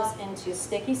themselves into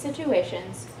sticky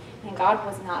situations, And God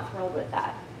was not thrilled with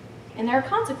that. And there are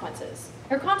consequences.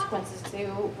 There are consequences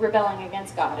to rebelling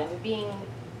against God and being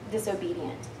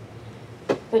disobedient.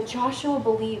 But Joshua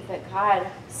believed that God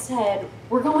said,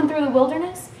 we're going through the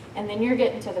wilderness, and then you're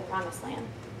getting to the promised land.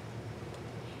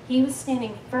 He was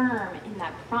standing firm in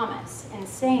that promise and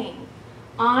saying,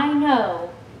 I know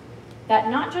that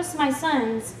not just my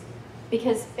sons,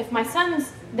 because if my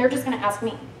sons, they're just going to ask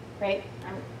me, right?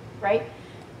 Right?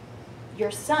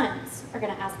 Your sons are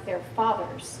going to ask their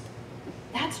fathers.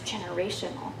 That's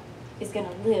generational, is going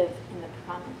to live in the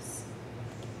promise.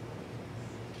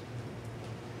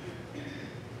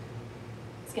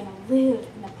 It's going to live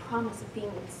in the promise of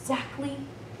being exactly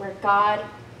where God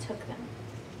took them.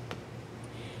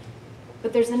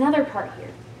 But there's another part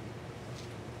here.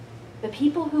 The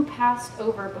people who passed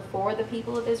over before the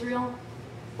people of Israel,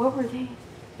 what were they?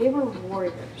 They were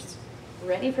warriors,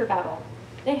 ready for battle.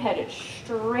 They headed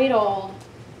straight on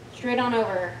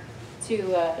over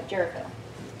to Jericho.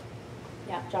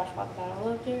 Yeah, Josh fought the battle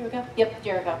of Jericho. Yep,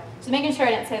 Jericho. So making sure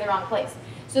I didn't say the wrong place.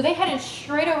 So they headed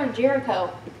straight over to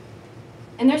Jericho,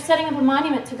 and they're setting up a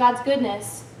monument to God's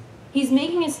goodness. He's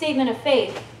making a statement of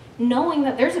faith, knowing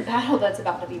that there's a battle that's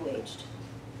about to be waged.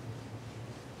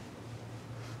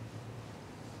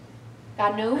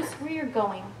 God knows where you're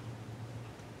going,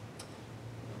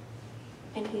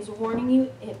 and he's warning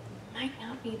you it might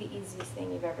not be the easiest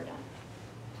thing you've ever done.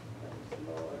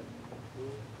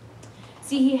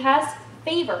 See, he has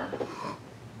favor.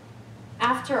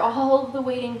 After all of the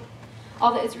waiting,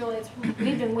 all the Israelites,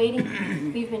 we've been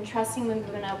waiting, we've been trusting, we've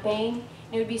been obeying.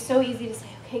 And it would be so easy to say,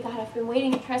 okay, God, I've been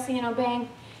waiting, trusting, and obeying,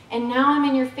 and now I'm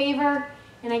in your favor,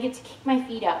 and I get to kick my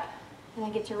feet up, and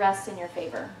I get to rest in your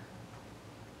favor.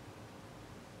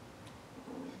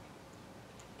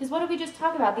 Because what did we just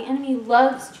talk about? The enemy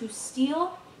loves to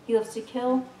steal, he loves to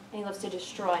kill, and he loves to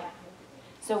destroy.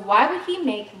 So why would he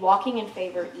make walking in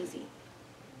favor easy?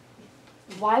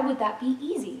 Why would that be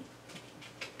easy?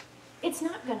 It's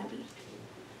not going to be.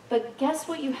 But guess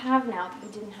what you have now that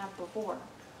you didn't have before?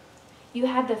 You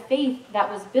had the faith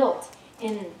that was built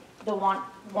in the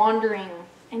wandering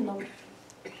and the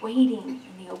waiting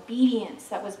and the obedience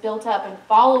that was built up and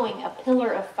following a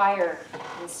pillar of fire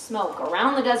and smoke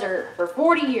around the desert for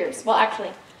 40 years. Well,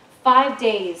 actually, 5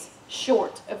 days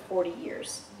short of 40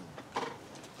 years.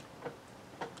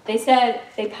 They said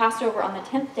they passed over on the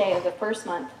 10th day of the first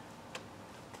month.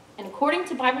 And according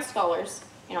to Bible scholars,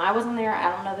 I wasn't there,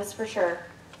 I don't know this for sure,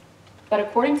 but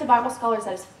according to Bible scholars,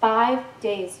 that is 5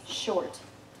 days short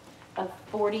of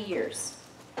 40 years.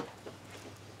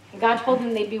 And God told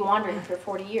them they'd be wandering for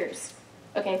 40 years.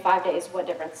 Okay, 5 days, what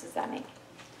difference does that make?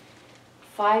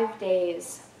 5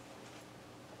 days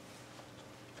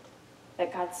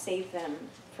that God saved them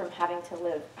from having to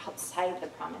live outside of the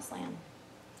promised land.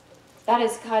 That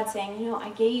is God saying, I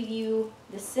gave you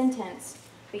the sentence,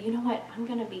 but you know what? I'm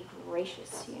going to be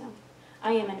gracious to you.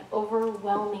 I am an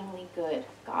overwhelmingly good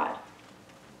God.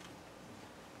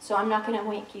 So I'm not going to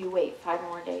make you wait 5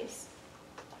 more days.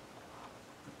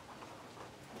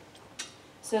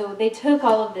 So they took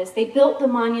all of this. They built the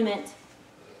monument.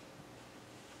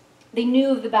 They knew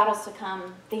of the battles to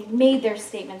come. They made their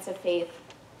statements of faith.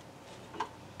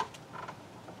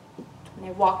 And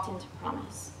they walked into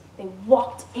promise. They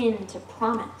walked into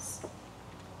promise.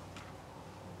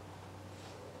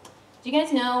 Do you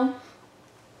guys know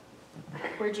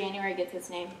where January gets its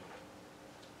name?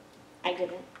 I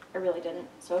didn't. I really didn't.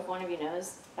 So if one of you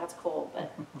knows, that's cool.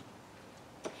 But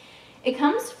it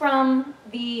comes from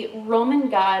the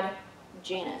Roman god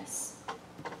Janus.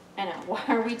 I know. Why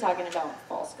are we talking about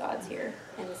false gods here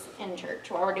in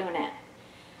church while we're doing it?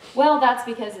 Well, that's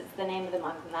because it's the name of the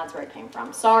month and that's where it came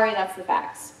from. Sorry, that's the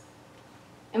facts.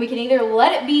 And we can either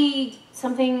let it be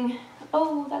something,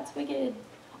 oh, that's wicked,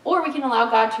 or we can allow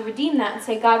God to redeem that and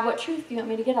say, God, what truth do you want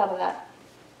me to get out of that?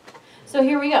 So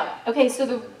here we go. Okay, so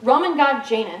the Roman god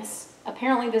Janus,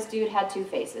 apparently this dude had 2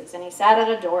 faces, and he sat at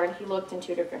a door and he looked in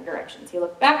 2 different directions. He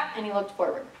looked back and he looked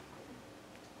forward.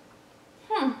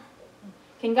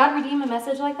 Can God redeem a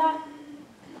message like that?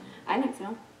 I think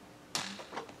so.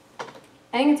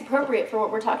 I think it's appropriate for what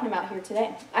we're talking about here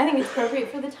today. I think it's appropriate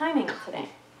for the timing of today.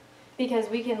 Because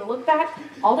we can look back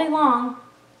all day long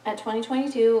at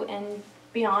 2022 and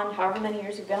beyond, however many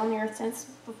years we've been on the earth since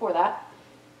before that.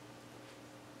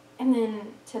 And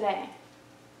then today,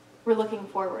 we're looking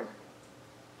forward.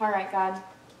 All right, God,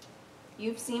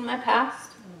 you've seen my past.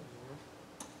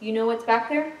 You know what's back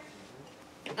there.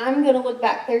 I'm going to look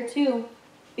back there too,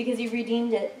 because you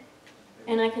redeemed it.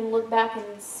 And I can look back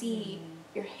and see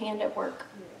your hand at work.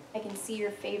 I can see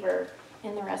your favor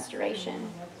in the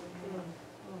restoration.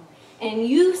 And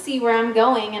you see where I'm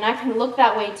going, and I can look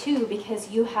that way too because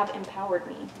you have empowered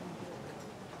me.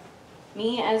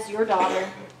 Me as your daughter,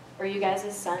 or you guys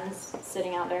as sons,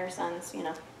 sitting out there, sons,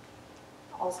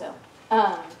 also.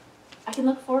 I can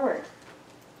look forward.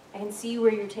 I can see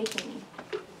where you're taking me.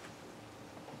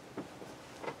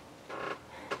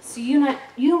 So you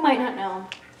might not know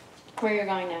where you're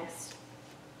going next,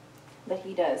 but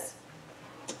he does.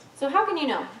 So how can you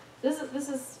know? This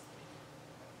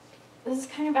is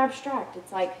kind of abstract.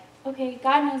 It's like, okay,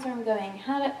 God knows where I'm going.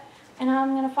 And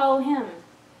I'm going to follow him.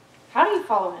 How do you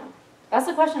follow him? That's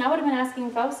the question I would have been asking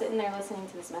if I was sitting there listening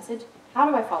to this message. How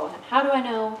do I follow him? How do I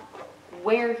know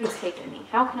where he's taking me?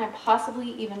 How can I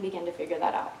possibly even begin to figure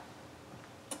that out?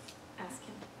 Ask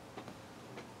him.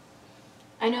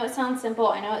 I know it sounds simple.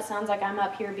 I know it sounds like I'm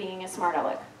up here being a smart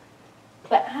aleck.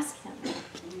 But ask him.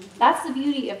 That's the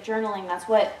beauty of journaling.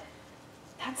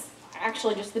 That's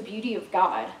actually just the beauty of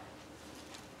God.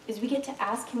 Is we get to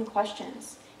ask him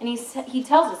questions. And he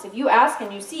tells us, if you ask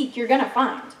and you seek, you're going to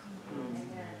find.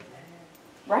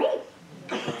 Right?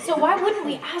 So why wouldn't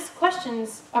we ask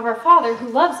questions of our Father who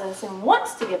loves us and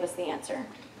wants to give us the answer?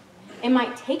 It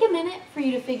might take a minute for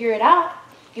you to figure it out.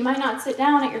 You might not sit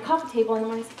down at your coffee table in the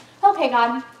morning and say, okay,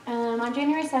 God, on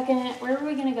January 2nd, where are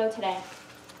we going to go today?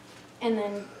 And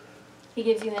then he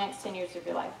gives you the next 10 years of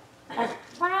your life. That's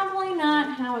probably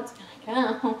not how it's going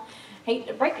to go. Hate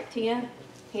to break it to you.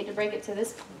 Hate to break it to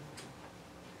this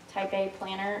type A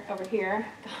planner over here.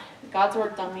 God's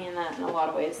worked on me in that in a lot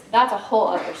of ways. That's a whole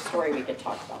other story we could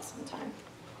talk about sometime.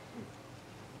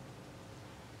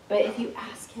 But if you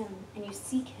ask him and you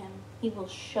seek him, he will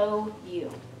show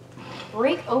you.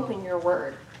 Break open your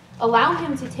word. Allow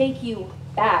him to take you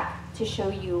back to show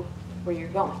you where you're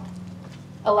going.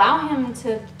 Allow him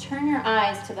to turn your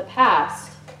eyes to the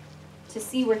past to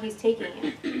see where he's taking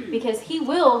you. Because he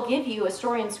will give you a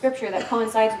story in Scripture that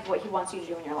coincides with what he wants you to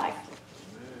do in your life.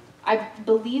 I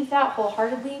believe that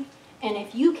wholeheartedly. And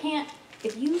if you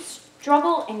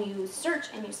struggle and you search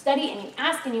and you study and you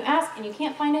ask and you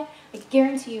can't find it, I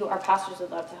guarantee you our pastors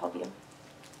would love to help you.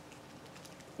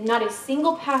 Not a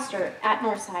single pastor at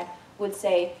Northside would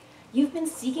say, you've been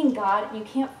seeking God and you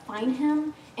can't find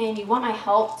him and you want my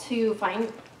help to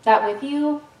find that with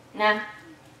you? Nah.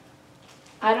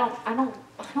 I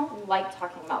don't like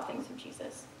talking about things of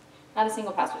Jesus. Not a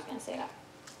single pastor is going to say that.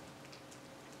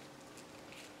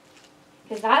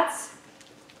 Because that's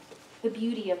the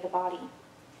beauty of the body.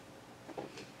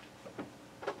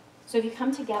 So if you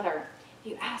come together,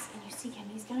 if you ask and you seek him,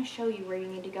 he's going to show you where you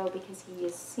need to go because he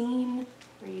has seen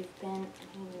where you've been and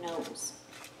he knows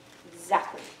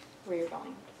exactly where you're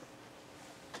going.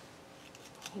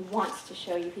 He wants to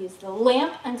show you. He is the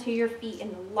lamp unto your feet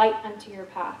and the light unto your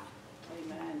path.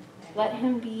 Amen. Let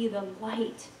him be the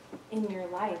light in your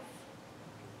life.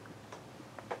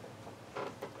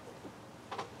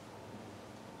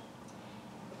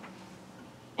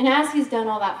 And as he's done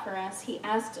all that for us, he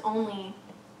asked only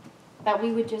that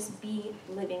we would just be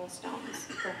living stones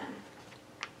for him.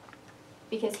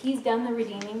 Because he's done the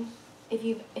redeeming. If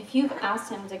you've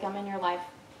asked him to come in your life,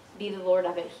 be the Lord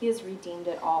of it, he has redeemed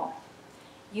it all.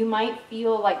 You might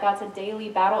feel like that's a daily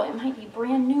battle. It might be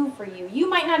brand new for you. You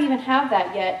might not even have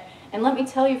that yet. And let me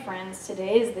tell you, friends,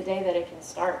 today is the day that it can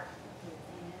start.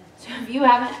 So if you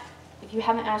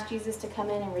haven't asked Jesus to come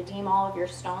in and redeem all of your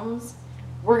stones,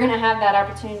 we're going to have that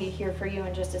opportunity here for you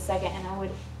in just a second. And I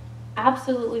would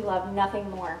absolutely love nothing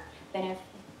more than if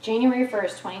January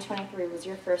 1st, 2023 was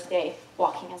your first day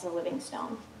walking as a living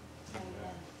stone.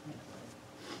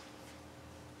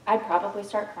 I'd probably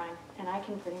start crying, and I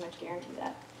can pretty much guarantee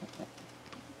that.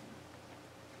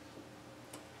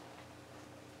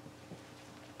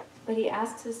 But he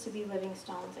asks us to be living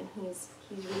stones, and he's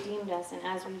redeemed us. And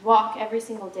as we walk every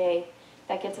single day,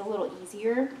 that gets a little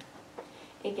easier.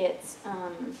 It gets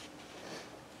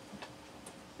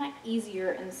not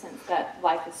easier in the sense that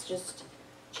life is just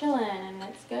chilling and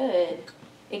it's good.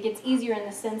 It gets easier in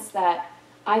the sense that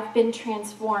I've been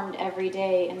transformed every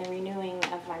day in the renewing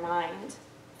of my mind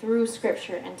through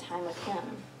Scripture and time with him.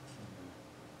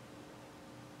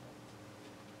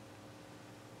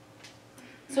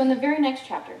 So in the very next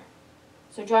chapter,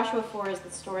 so Joshua 4 is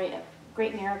the story of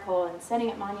great miracle and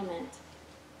setting up monument.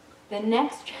 The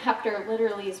next chapter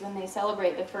literally is when they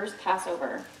celebrate the first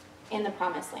Passover in the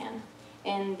Promised Land.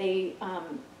 And they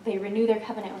renew their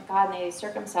covenant with God and they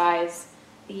circumcise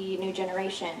the new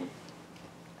generation.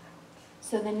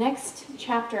 So the next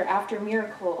chapter after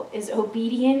miracle is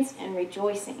obedience and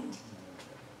rejoicing.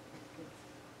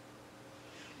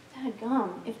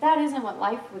 Dadgum, if that isn't what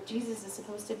life with Jesus is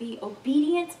supposed to be,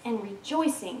 obedience and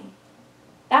rejoicing.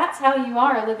 That's how you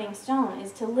are a living stone,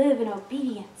 is to live in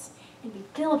obedience and be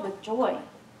filled with joy.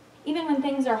 Even when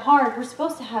things are hard, we're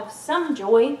supposed to have some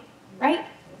joy, right?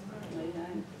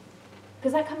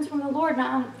 Because that comes from the Lord,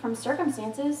 not from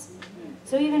circumstances.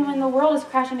 So even when the world is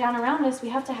crashing down around us, we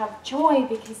have to have joy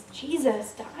because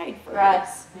Jesus died for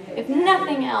us. If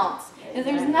nothing else, if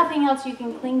there's nothing else you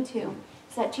can cling to,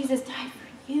 it's that Jesus died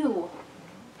for you.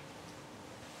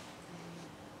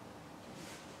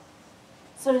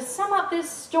 So to sum up this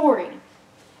story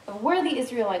of where the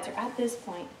Israelites are at this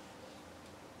point,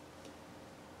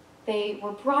 they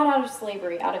were brought out of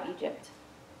slavery, out of Egypt.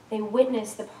 They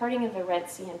witnessed the parting of the Red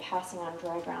Sea and passing on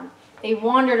dry ground. They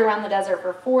wandered around the desert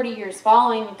for 40 years,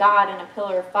 following God in a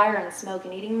pillar of fire and smoke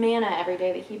and eating manna every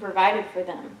day that he provided for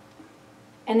them.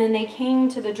 And then they came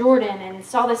to the Jordan and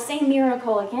saw the same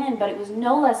miracle again, but it was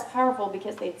no less powerful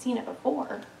because they'd seen it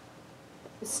before.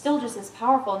 It was still just as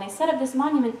powerful. And they set up this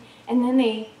monument, and then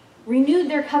they renewed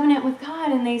their covenant with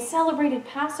God, and they celebrated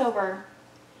Passover.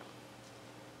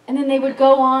 And then they would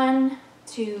go on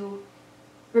to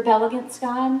rebel against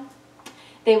God.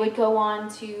 They would go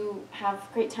on to have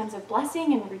great times of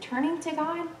blessing and returning to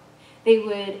God. They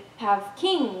would have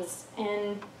kings,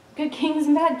 and good kings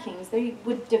and bad kings. They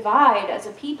would divide as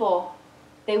a people.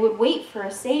 They would wait for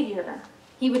a Savior.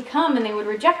 He would come and they would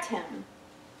reject him.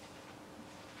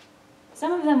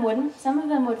 Some of them wouldn't. Some of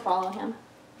them would follow him.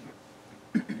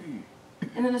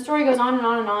 And then the story goes on and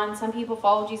on and on. Some people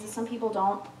follow Jesus, some people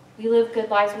don't. We live good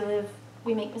lives.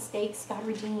 We make mistakes. God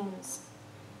redeems.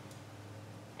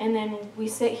 And then we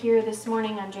sit here this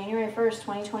morning on January 1st,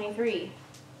 2023,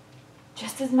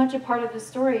 just as much a part of the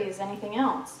story as anything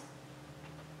else.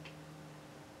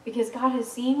 Because God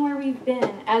has seen where we've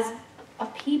been as a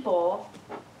people,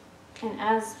 and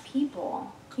as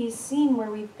people, he's seen where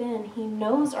we've been. He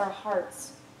knows our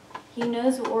hearts. He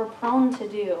knows what we're prone to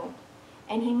do.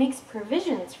 And he makes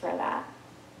provisions for that,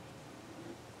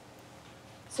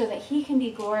 so that he can be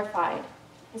glorified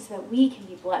and so that we can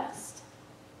be blessed.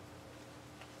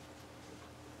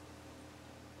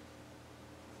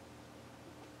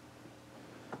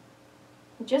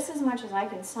 Just as much as I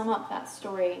can sum up that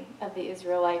story of the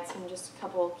Israelites in just a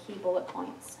couple key bullet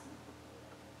points,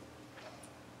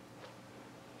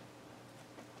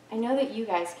 I know that you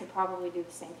guys could probably do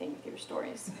the same thing with your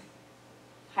stories.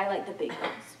 Highlight the big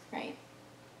ones, right?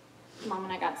 The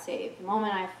moment I got saved, the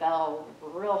moment I fell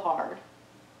real hard,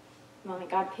 the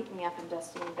moment God picked me up and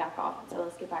dusted me back off and said,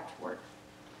 let's get back to work.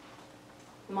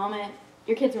 The moment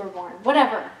your kids were born,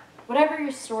 whatever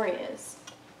your story is,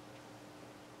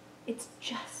 it's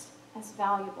just as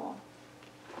valuable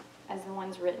as the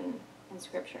ones written in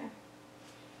Scripture.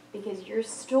 Because your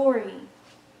story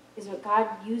is what God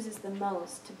uses the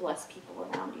most to bless people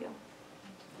around you.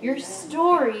 Your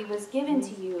story was given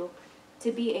to you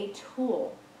to be a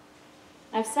tool.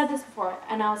 I've said this before,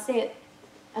 and I'll say it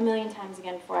a million times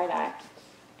again before I die,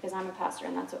 because I'm a pastor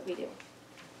and that's what we do.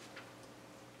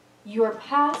 Your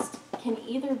past can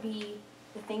either be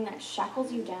the thing that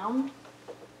shackles you down,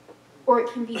 or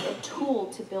it can be a tool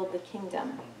to build the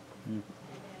kingdom.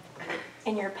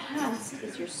 And your past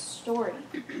is your story.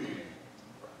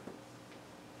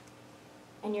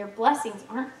 And your blessings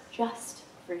aren't just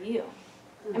for you.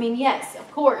 I mean, yes,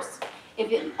 of course,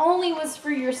 if it only was for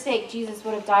your sake, Jesus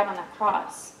would have died on that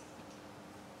cross.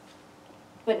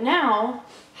 But now,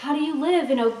 how do you live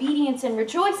in obedience and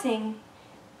rejoicing,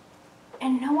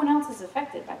 and no one else is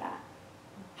affected by that?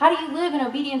 How do you live in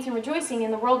obedience and rejoicing,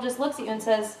 and the world just looks at you and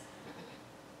says,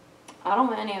 I don't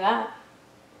want any of that.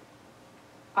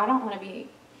 I don't want to be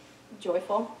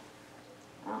joyful.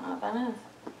 I don't know what that is.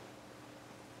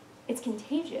 It's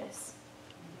contagious.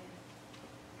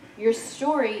 Your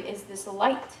story is this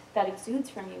light that exudes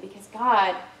from you because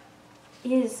God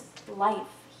is life.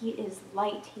 He is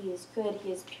light. He is good.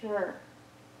 He is pure.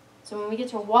 So when we get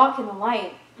to walk in the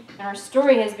light, and our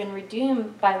story has been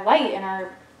redeemed by light, and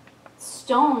our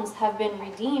stones have been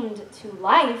redeemed to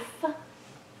life,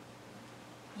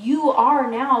 you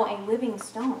are now a living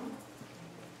stone.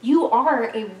 You are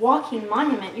a walking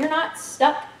monument. You're not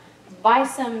stuck by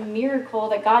some miracle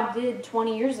that God did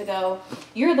 20 years ago.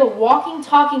 You're the walking,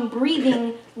 talking,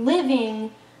 breathing,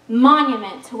 living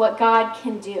monument to what God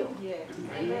can do.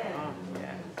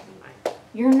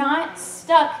 You're not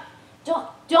stuck.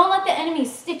 Don't let the enemy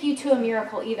stick you to a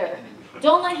miracle either.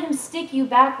 Don't let him stick you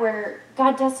back where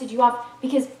God dusted you off,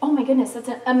 because, oh my goodness, that's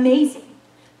amazing.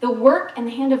 The work and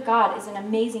the hand of God is an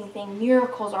amazing thing.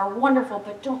 Miracles are wonderful,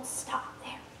 but don't stop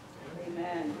there.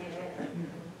 Amen.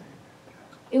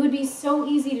 It would be so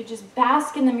easy to just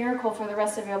bask in the miracle for the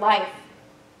rest of your life.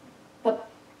 But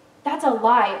that's a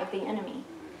lie of the enemy,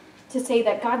 to say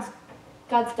that God's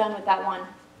done with that one.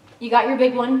 You got your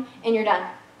big one, and you're done.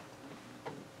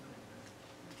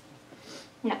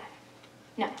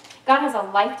 No. God has a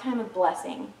lifetime of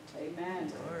blessing.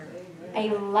 Amen. A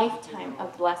lifetime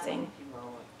of blessing.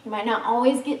 You might not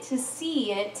always get to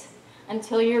see it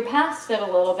until you're past it a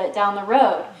little bit down the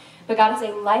road. But God has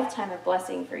a lifetime of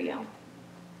blessing for you.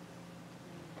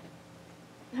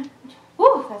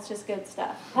 Whew, that's just good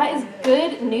stuff. That is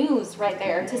good news right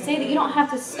there. To say that you don't have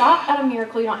to stop at a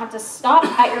miracle. You don't have to stop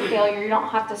at your failure. You don't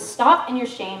have to stop in your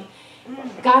shame.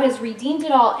 God has redeemed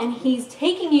it all, and He's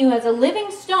taking you as a living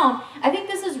stone. I think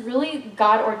this is really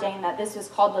God ordained that this is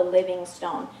called the living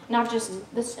stone, not just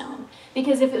the stone.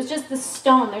 Because if it was just the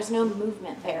stone, there's no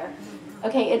movement there.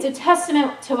 Okay, it's a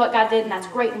testament to what God did, and that's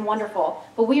great and wonderful.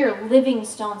 But we are living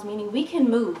stones, meaning we can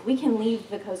move. We can leave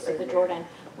the coast of the Jordan.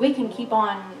 We can keep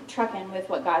on trucking with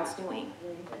what God's doing.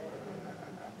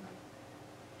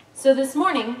 So this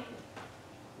morning,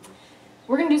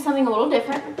 we're going to do something a little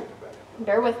different.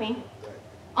 Bear with me.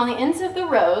 On the ends of the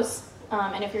rows,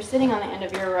 and if you're sitting on the end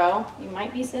of your row, you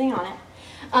might be sitting on it.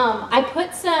 I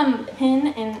put some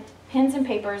pens and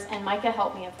papers, and Micah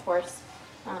helped me, of course.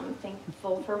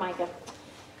 Thankful for Micah.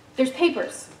 There's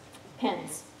papers,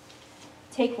 pens.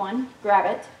 Take one, grab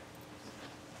it.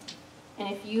 And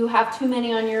if you have too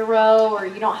many on your row or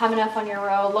you don't have enough on your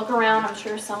row, look around. I'm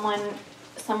sure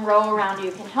some row around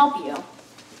you can help you.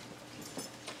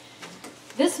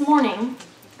 This morning,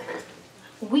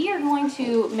 we are going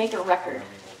to make a record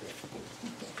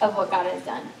of what God has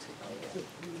done.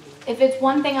 If it's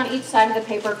one thing on each side of the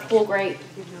paper, cool, great.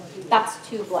 That's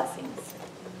 2 blessings.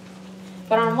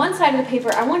 But on one side of the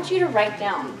paper, I want you to write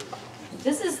down.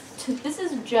 This is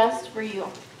just for you,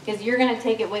 because you're going to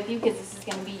take it with you, because this is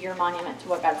going to be your monument to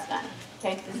what God's done.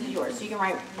 Okay, this is yours. So you can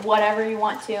write whatever you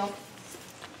want to.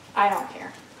 I don't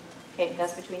care. Okay,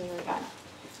 that's between you and God.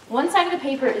 One side of the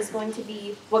paper is going to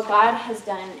be what God has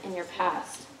done in your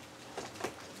past.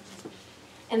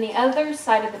 And the other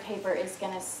side of the paper is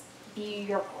going to be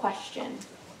your question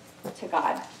to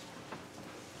God.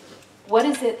 What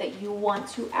is it that you want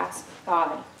to ask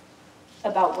God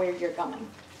about where you're going?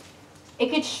 It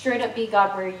could straight up be,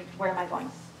 God, where am I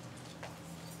going?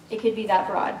 It could be that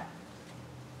broad.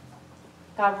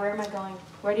 God, where am I going?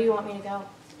 Where do you want me to go?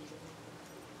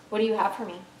 What do you have for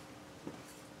me?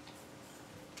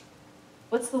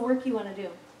 What's the work you want to do?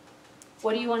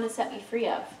 What do you want to set me free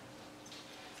of?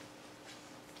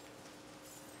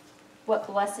 What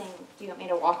blessing do you want me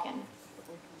to walk in?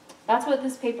 That's what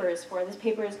this paper is for. This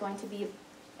paper is going to be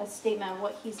a statement of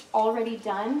what He's already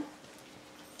done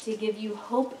to give you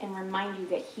hope and remind you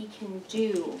that He can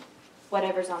do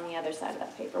whatever's on the other side of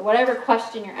that paper. Whatever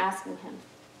question you're asking Him.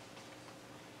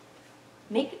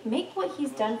 Make what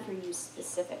He's done for you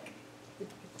specific.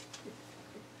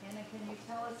 Anna, can you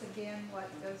tell us again what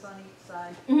goes on each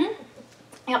side? Mm-hmm.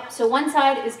 Yep, so one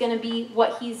side is going to be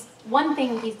one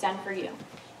thing He's done for you.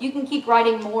 You can keep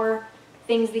writing more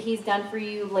things that He's done for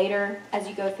you later as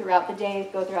you go throughout the day,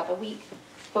 go throughout the week.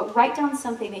 But write down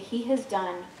something that He has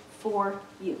done for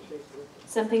you.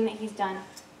 Something that He's done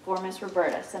for Miss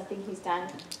Roberta. Something He's done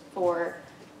for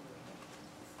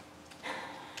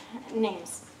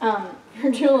names. For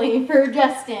Julie, for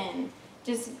Justin.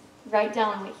 Just write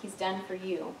down what He's done for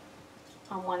you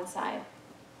on one side.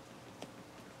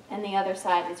 And the other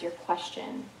side is your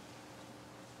question.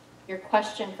 Your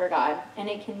question for God. And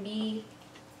it can be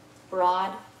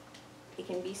broad. It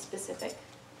can be specific.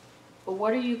 But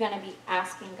what are you going to be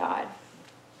asking God?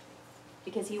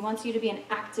 Because He wants you to be an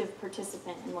active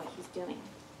participant in what He's doing.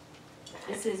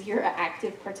 This is your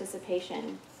active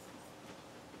participation.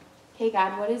 Okay,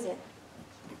 God, what is it?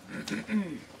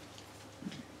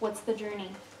 What's the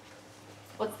journey?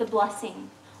 What's the blessing?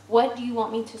 What do you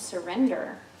want me to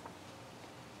surrender?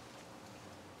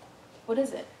 What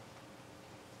is it?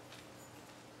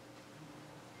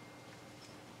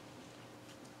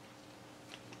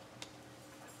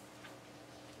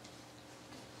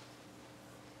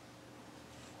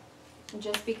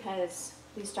 Just because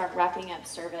we start wrapping up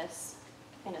service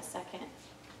in a second,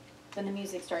 when the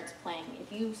music starts playing,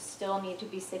 if you still need to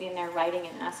be sitting there writing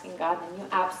and asking God, then you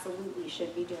absolutely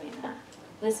should be doing that.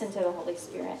 Listen to the Holy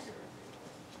Spirit.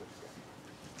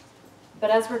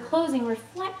 But as we're closing,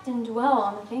 reflect and dwell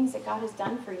on the things that God has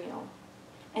done for you.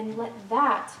 And let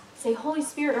that, say, Holy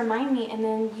Spirit, remind me, and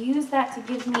then use that to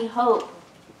give me hope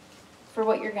for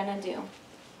what you're going to do.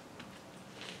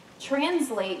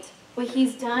 Translate what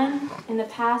He's done in the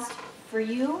past for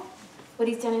you, what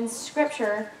He's done in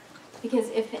Scripture, because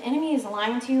if the enemy is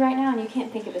lying to you right now and you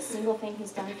can't think of a single thing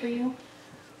He's done for you,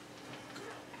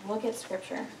 look at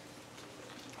Scripture.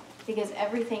 Because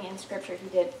everything in Scripture He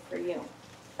did for you.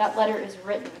 That letter is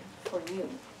written for you.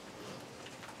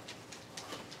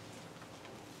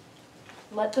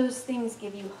 Let those things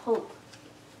give you hope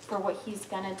for what he's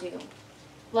going to do.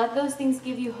 Let those things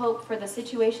give you hope for the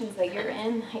situations that you're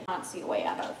in that you can't see a way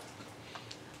out of.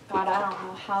 God, I don't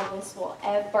know how this will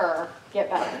ever get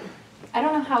better. I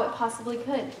don't know how it possibly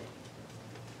could.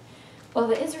 Well,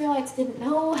 the Israelites didn't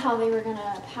know how they were going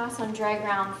to pass on dry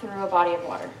ground through a body of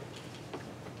water.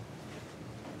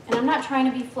 And I'm not trying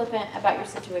to be flippant about your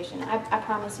situation. I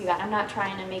promise you that. I'm not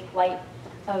trying to make light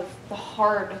of the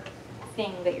hard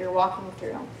thing that you're walking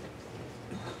through.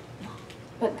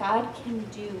 But God can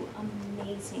do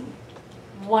amazing,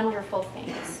 wonderful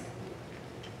things.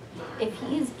 If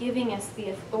he is giving us the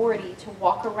authority to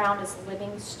walk around as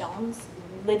living stones,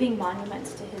 living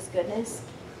monuments to his goodness,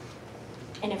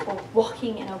 and if we're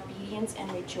walking in obedience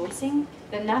and rejoicing,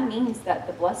 then that means that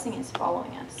the blessing is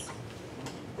following us.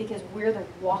 Because we're the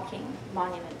walking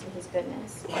monument to his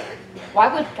goodness.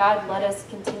 Why would God let us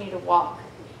continue to walk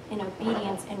in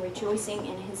obedience and rejoicing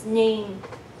in his name,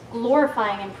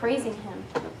 glorifying and praising him,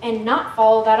 and not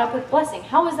follow that up with blessing?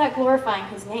 How is that glorifying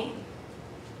his name?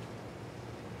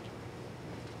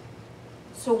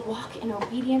 So walk in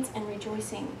obedience and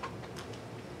rejoicing.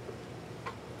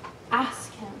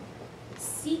 Ask him.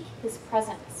 Seek his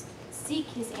presence. Seek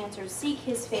his answers. Seek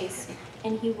his face.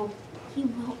 And he will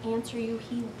answer you.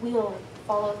 He will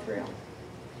follow through.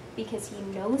 Because he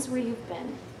knows where you've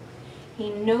been. He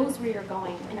knows where you're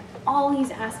going. And all he's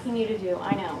asking you to do,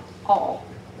 I know, all.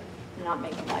 I'm not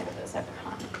making light of this, I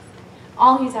promise.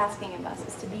 All he's asking of us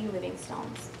is to be living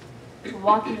stones. To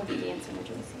walk in obedience and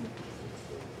rejoicing.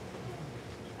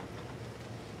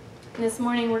 And this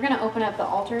morning, we're going to open up the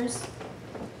altars.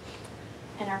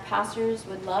 And our pastors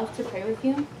would love to pray with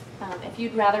you. If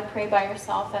you'd rather pray by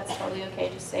yourself, that's totally okay.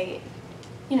 Just say,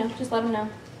 just let them know.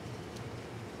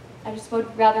 I just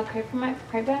would rather pray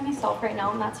by myself right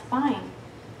now, and that's fine.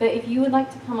 But if you would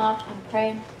like to come up and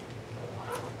pray,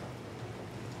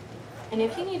 and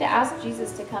if you need to ask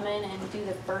Jesus to come in and do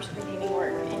the first redeeming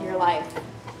work in your life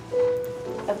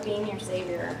of being your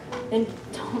Savior, then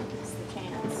don't miss the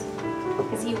chance.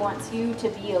 Because he wants you to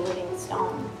be a living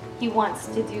stone. He wants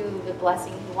to do the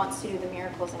blessing. He wants to do the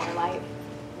miracles in your life.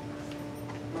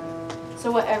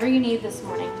 So whatever you need this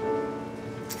morning,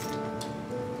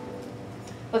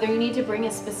 whether you need to bring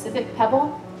a specific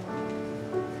pebble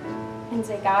and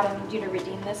say, God, I need you to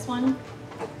redeem this one,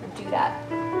 do that.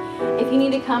 If you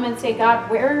need to come and say, God,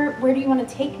 where do you want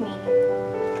to take me?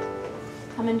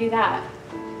 Come and do that.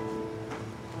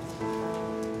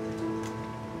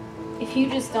 If you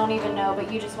just don't even know,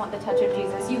 but you just want the touch of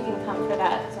Jesus, you can come for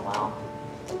that as well.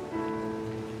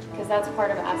 Because that's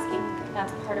part of asking.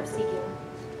 That's part of seeking.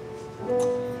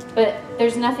 But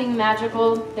there's nothing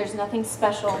magical, there's nothing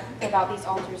special about these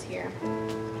altars here.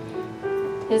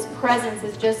 His presence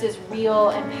is just as real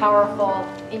and powerful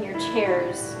in your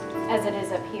chairs as it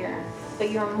is up here. But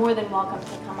you're more than welcome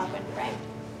to come up and pray.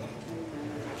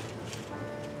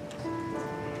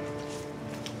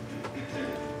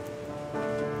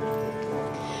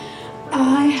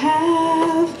 I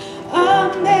have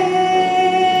a maker.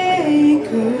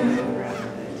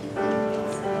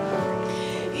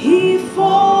 He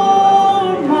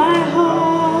formed my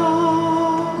heart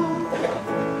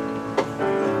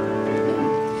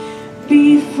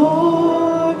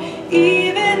before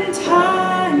even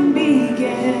time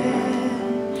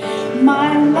began.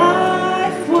 My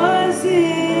life was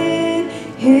in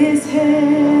his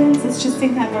hands. Let's just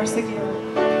sing that verse again.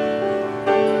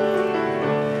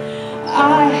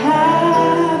 I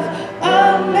have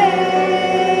a maker.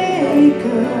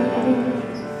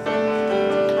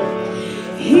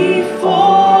 He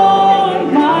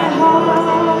formed my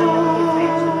heart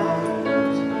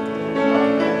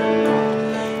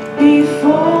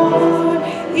before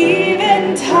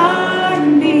even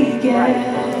time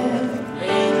began.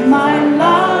 My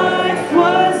life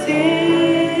was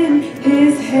in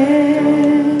his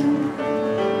hand.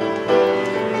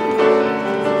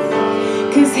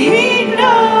 'Cause he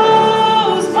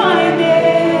knows my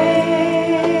name,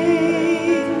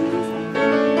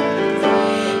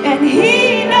 and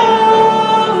he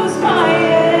knows my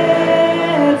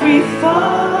every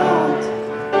thought.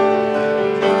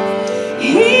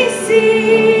 He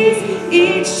sees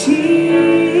each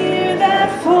tear that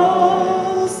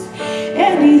falls,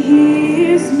 and he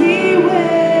hears me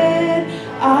when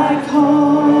I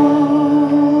call.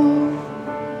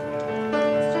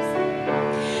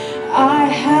 I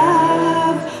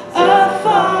have a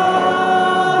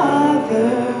Father.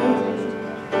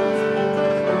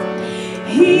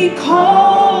 He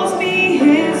calls me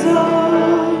his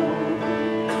own.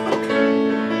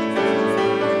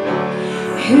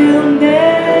 He'll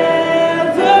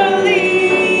never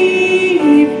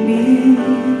leave me,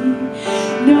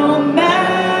 no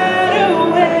matter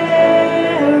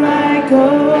where I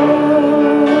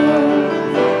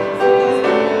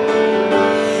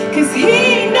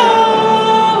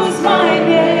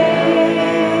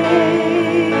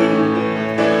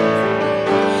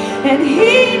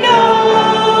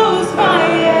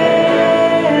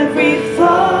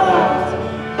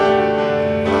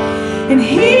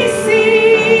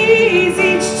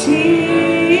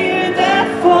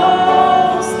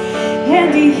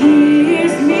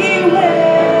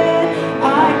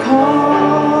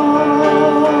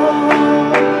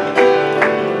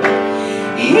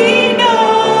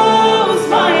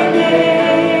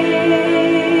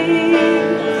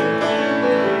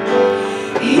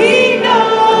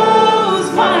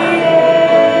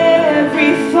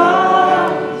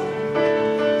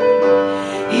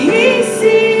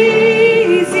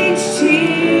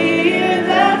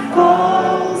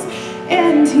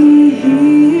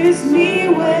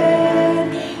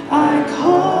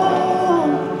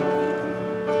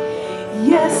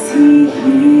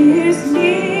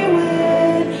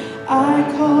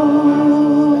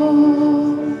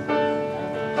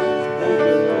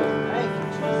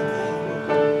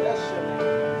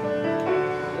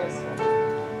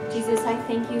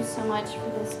much for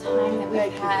this time that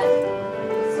we've had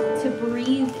to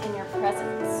breathe in your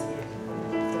presence.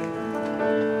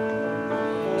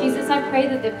 Jesus, I pray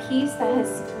that the peace that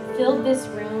has filled this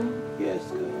room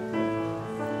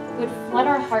would flood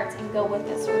our hearts and go with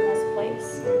us from this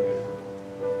place.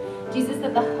 Jesus,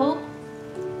 that the hope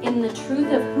in the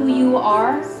truth of who you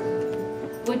are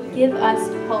would give us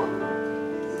hope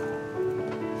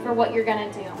for what you're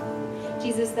going to do.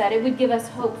 Jesus, that it would give us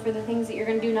hope for the things that you're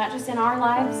going to do, not just in our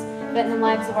lives, but in the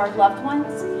lives of our loved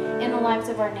ones, in the lives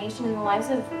of our nation, in the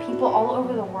lives of people all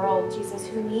over the world, Jesus,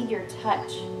 who need your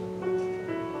touch.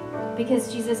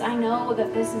 Because, Jesus, I know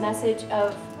that this message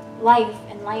of life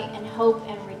and light and hope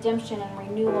and redemption and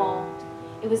renewal,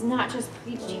 it was not just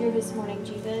preached here this morning,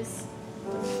 Jesus.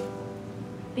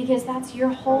 Because that's your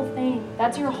whole thing.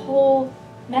 That's your whole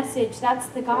message. That's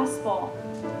the gospel.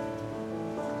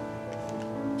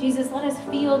 Jesus, let us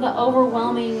feel the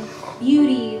overwhelming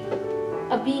beauty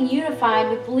of being unified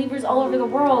with believers all over the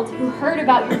world who heard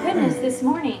about your goodness this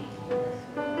morning.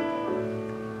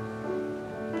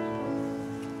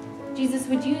 Jesus,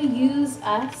 would you use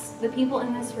us, the people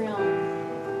in this room,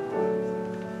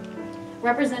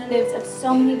 representatives of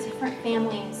so many different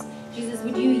families. Jesus,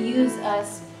 would you use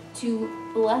us to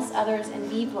bless others and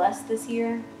be blessed this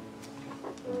year?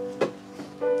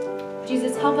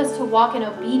 Jesus, help us to walk in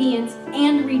obedience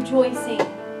and rejoicing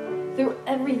through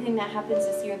everything that happens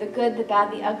this year, the good, the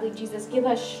bad, the ugly. Jesus, give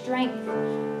us strength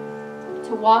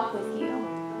to walk with you.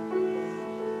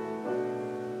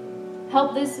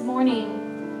 Help this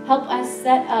morning, help us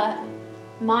set up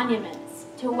monuments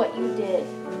to what you did,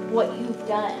 what you've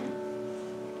done,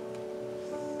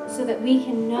 so that we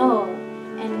can know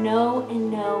and know and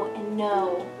know and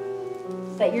know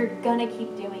that you're gonna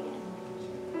keep doing it.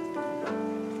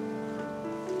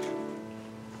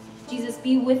 Jesus,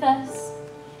 be with us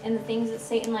in the things that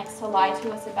Satan likes to lie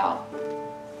to us about.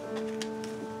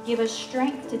 Give us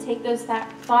strength to take those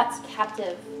thoughts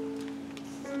captive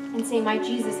and say, my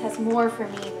Jesus has more for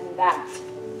me than that.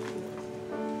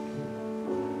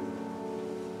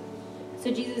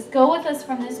 So Jesus, go with us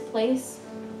from this place.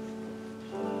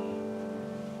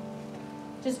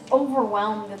 Just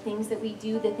overwhelm the things that we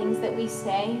do, the things that we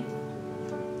say.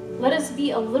 Let us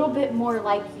be a little bit more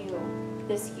like you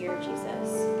this year,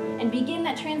 Jesus. And begin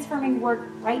that transforming work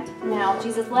right now.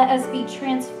 Jesus, let us be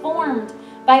transformed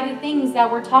by the things that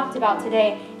were talked about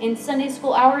today in Sunday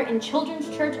school hour, in children's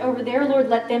church over there. Lord,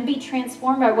 let them be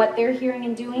transformed by what they're hearing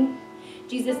and doing.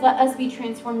 Jesus, let us be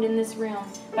transformed in this room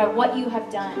by what you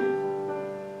have done.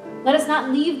 Let us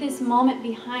not leave this moment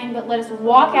behind, but let us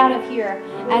walk out of here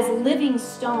as living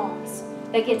stones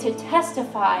that get to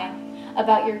testify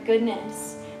about your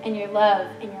goodness and your love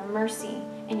and your mercy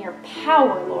and your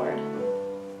power, Lord.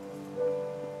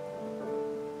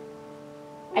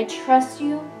 I trust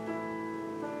you.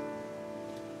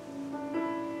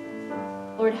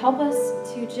 Lord, help us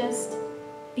to just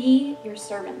be your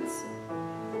servants.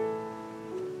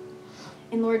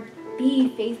 And Lord, be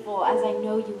faithful as I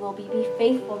know you will be. Be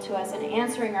faithful to us in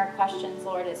answering our questions,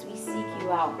 Lord, as we seek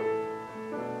you out.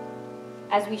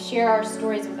 As we share our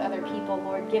stories with other people,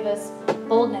 Lord, give us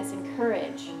boldness and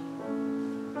courage.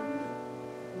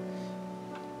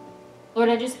 Lord,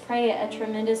 I just pray a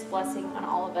tremendous blessing on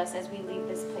all of us as we leave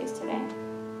this place today.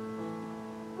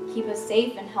 Keep us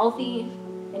safe and healthy,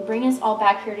 and bring us all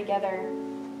back here together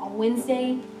on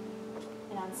Wednesday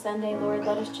and on Sunday. Lord,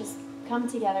 let us just come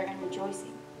together in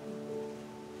rejoicing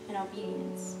and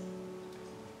obedience.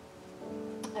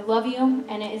 I love you,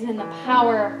 and it is in the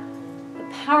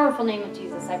powerful name of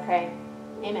Jesus I pray.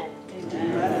 Amen.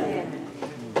 Amen.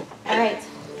 All right.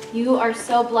 You are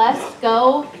so blessed.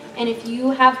 Go. And if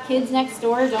you have kids next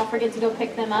door, don't forget to go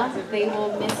pick them up. They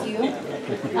will miss you.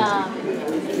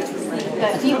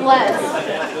 But be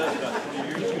blessed.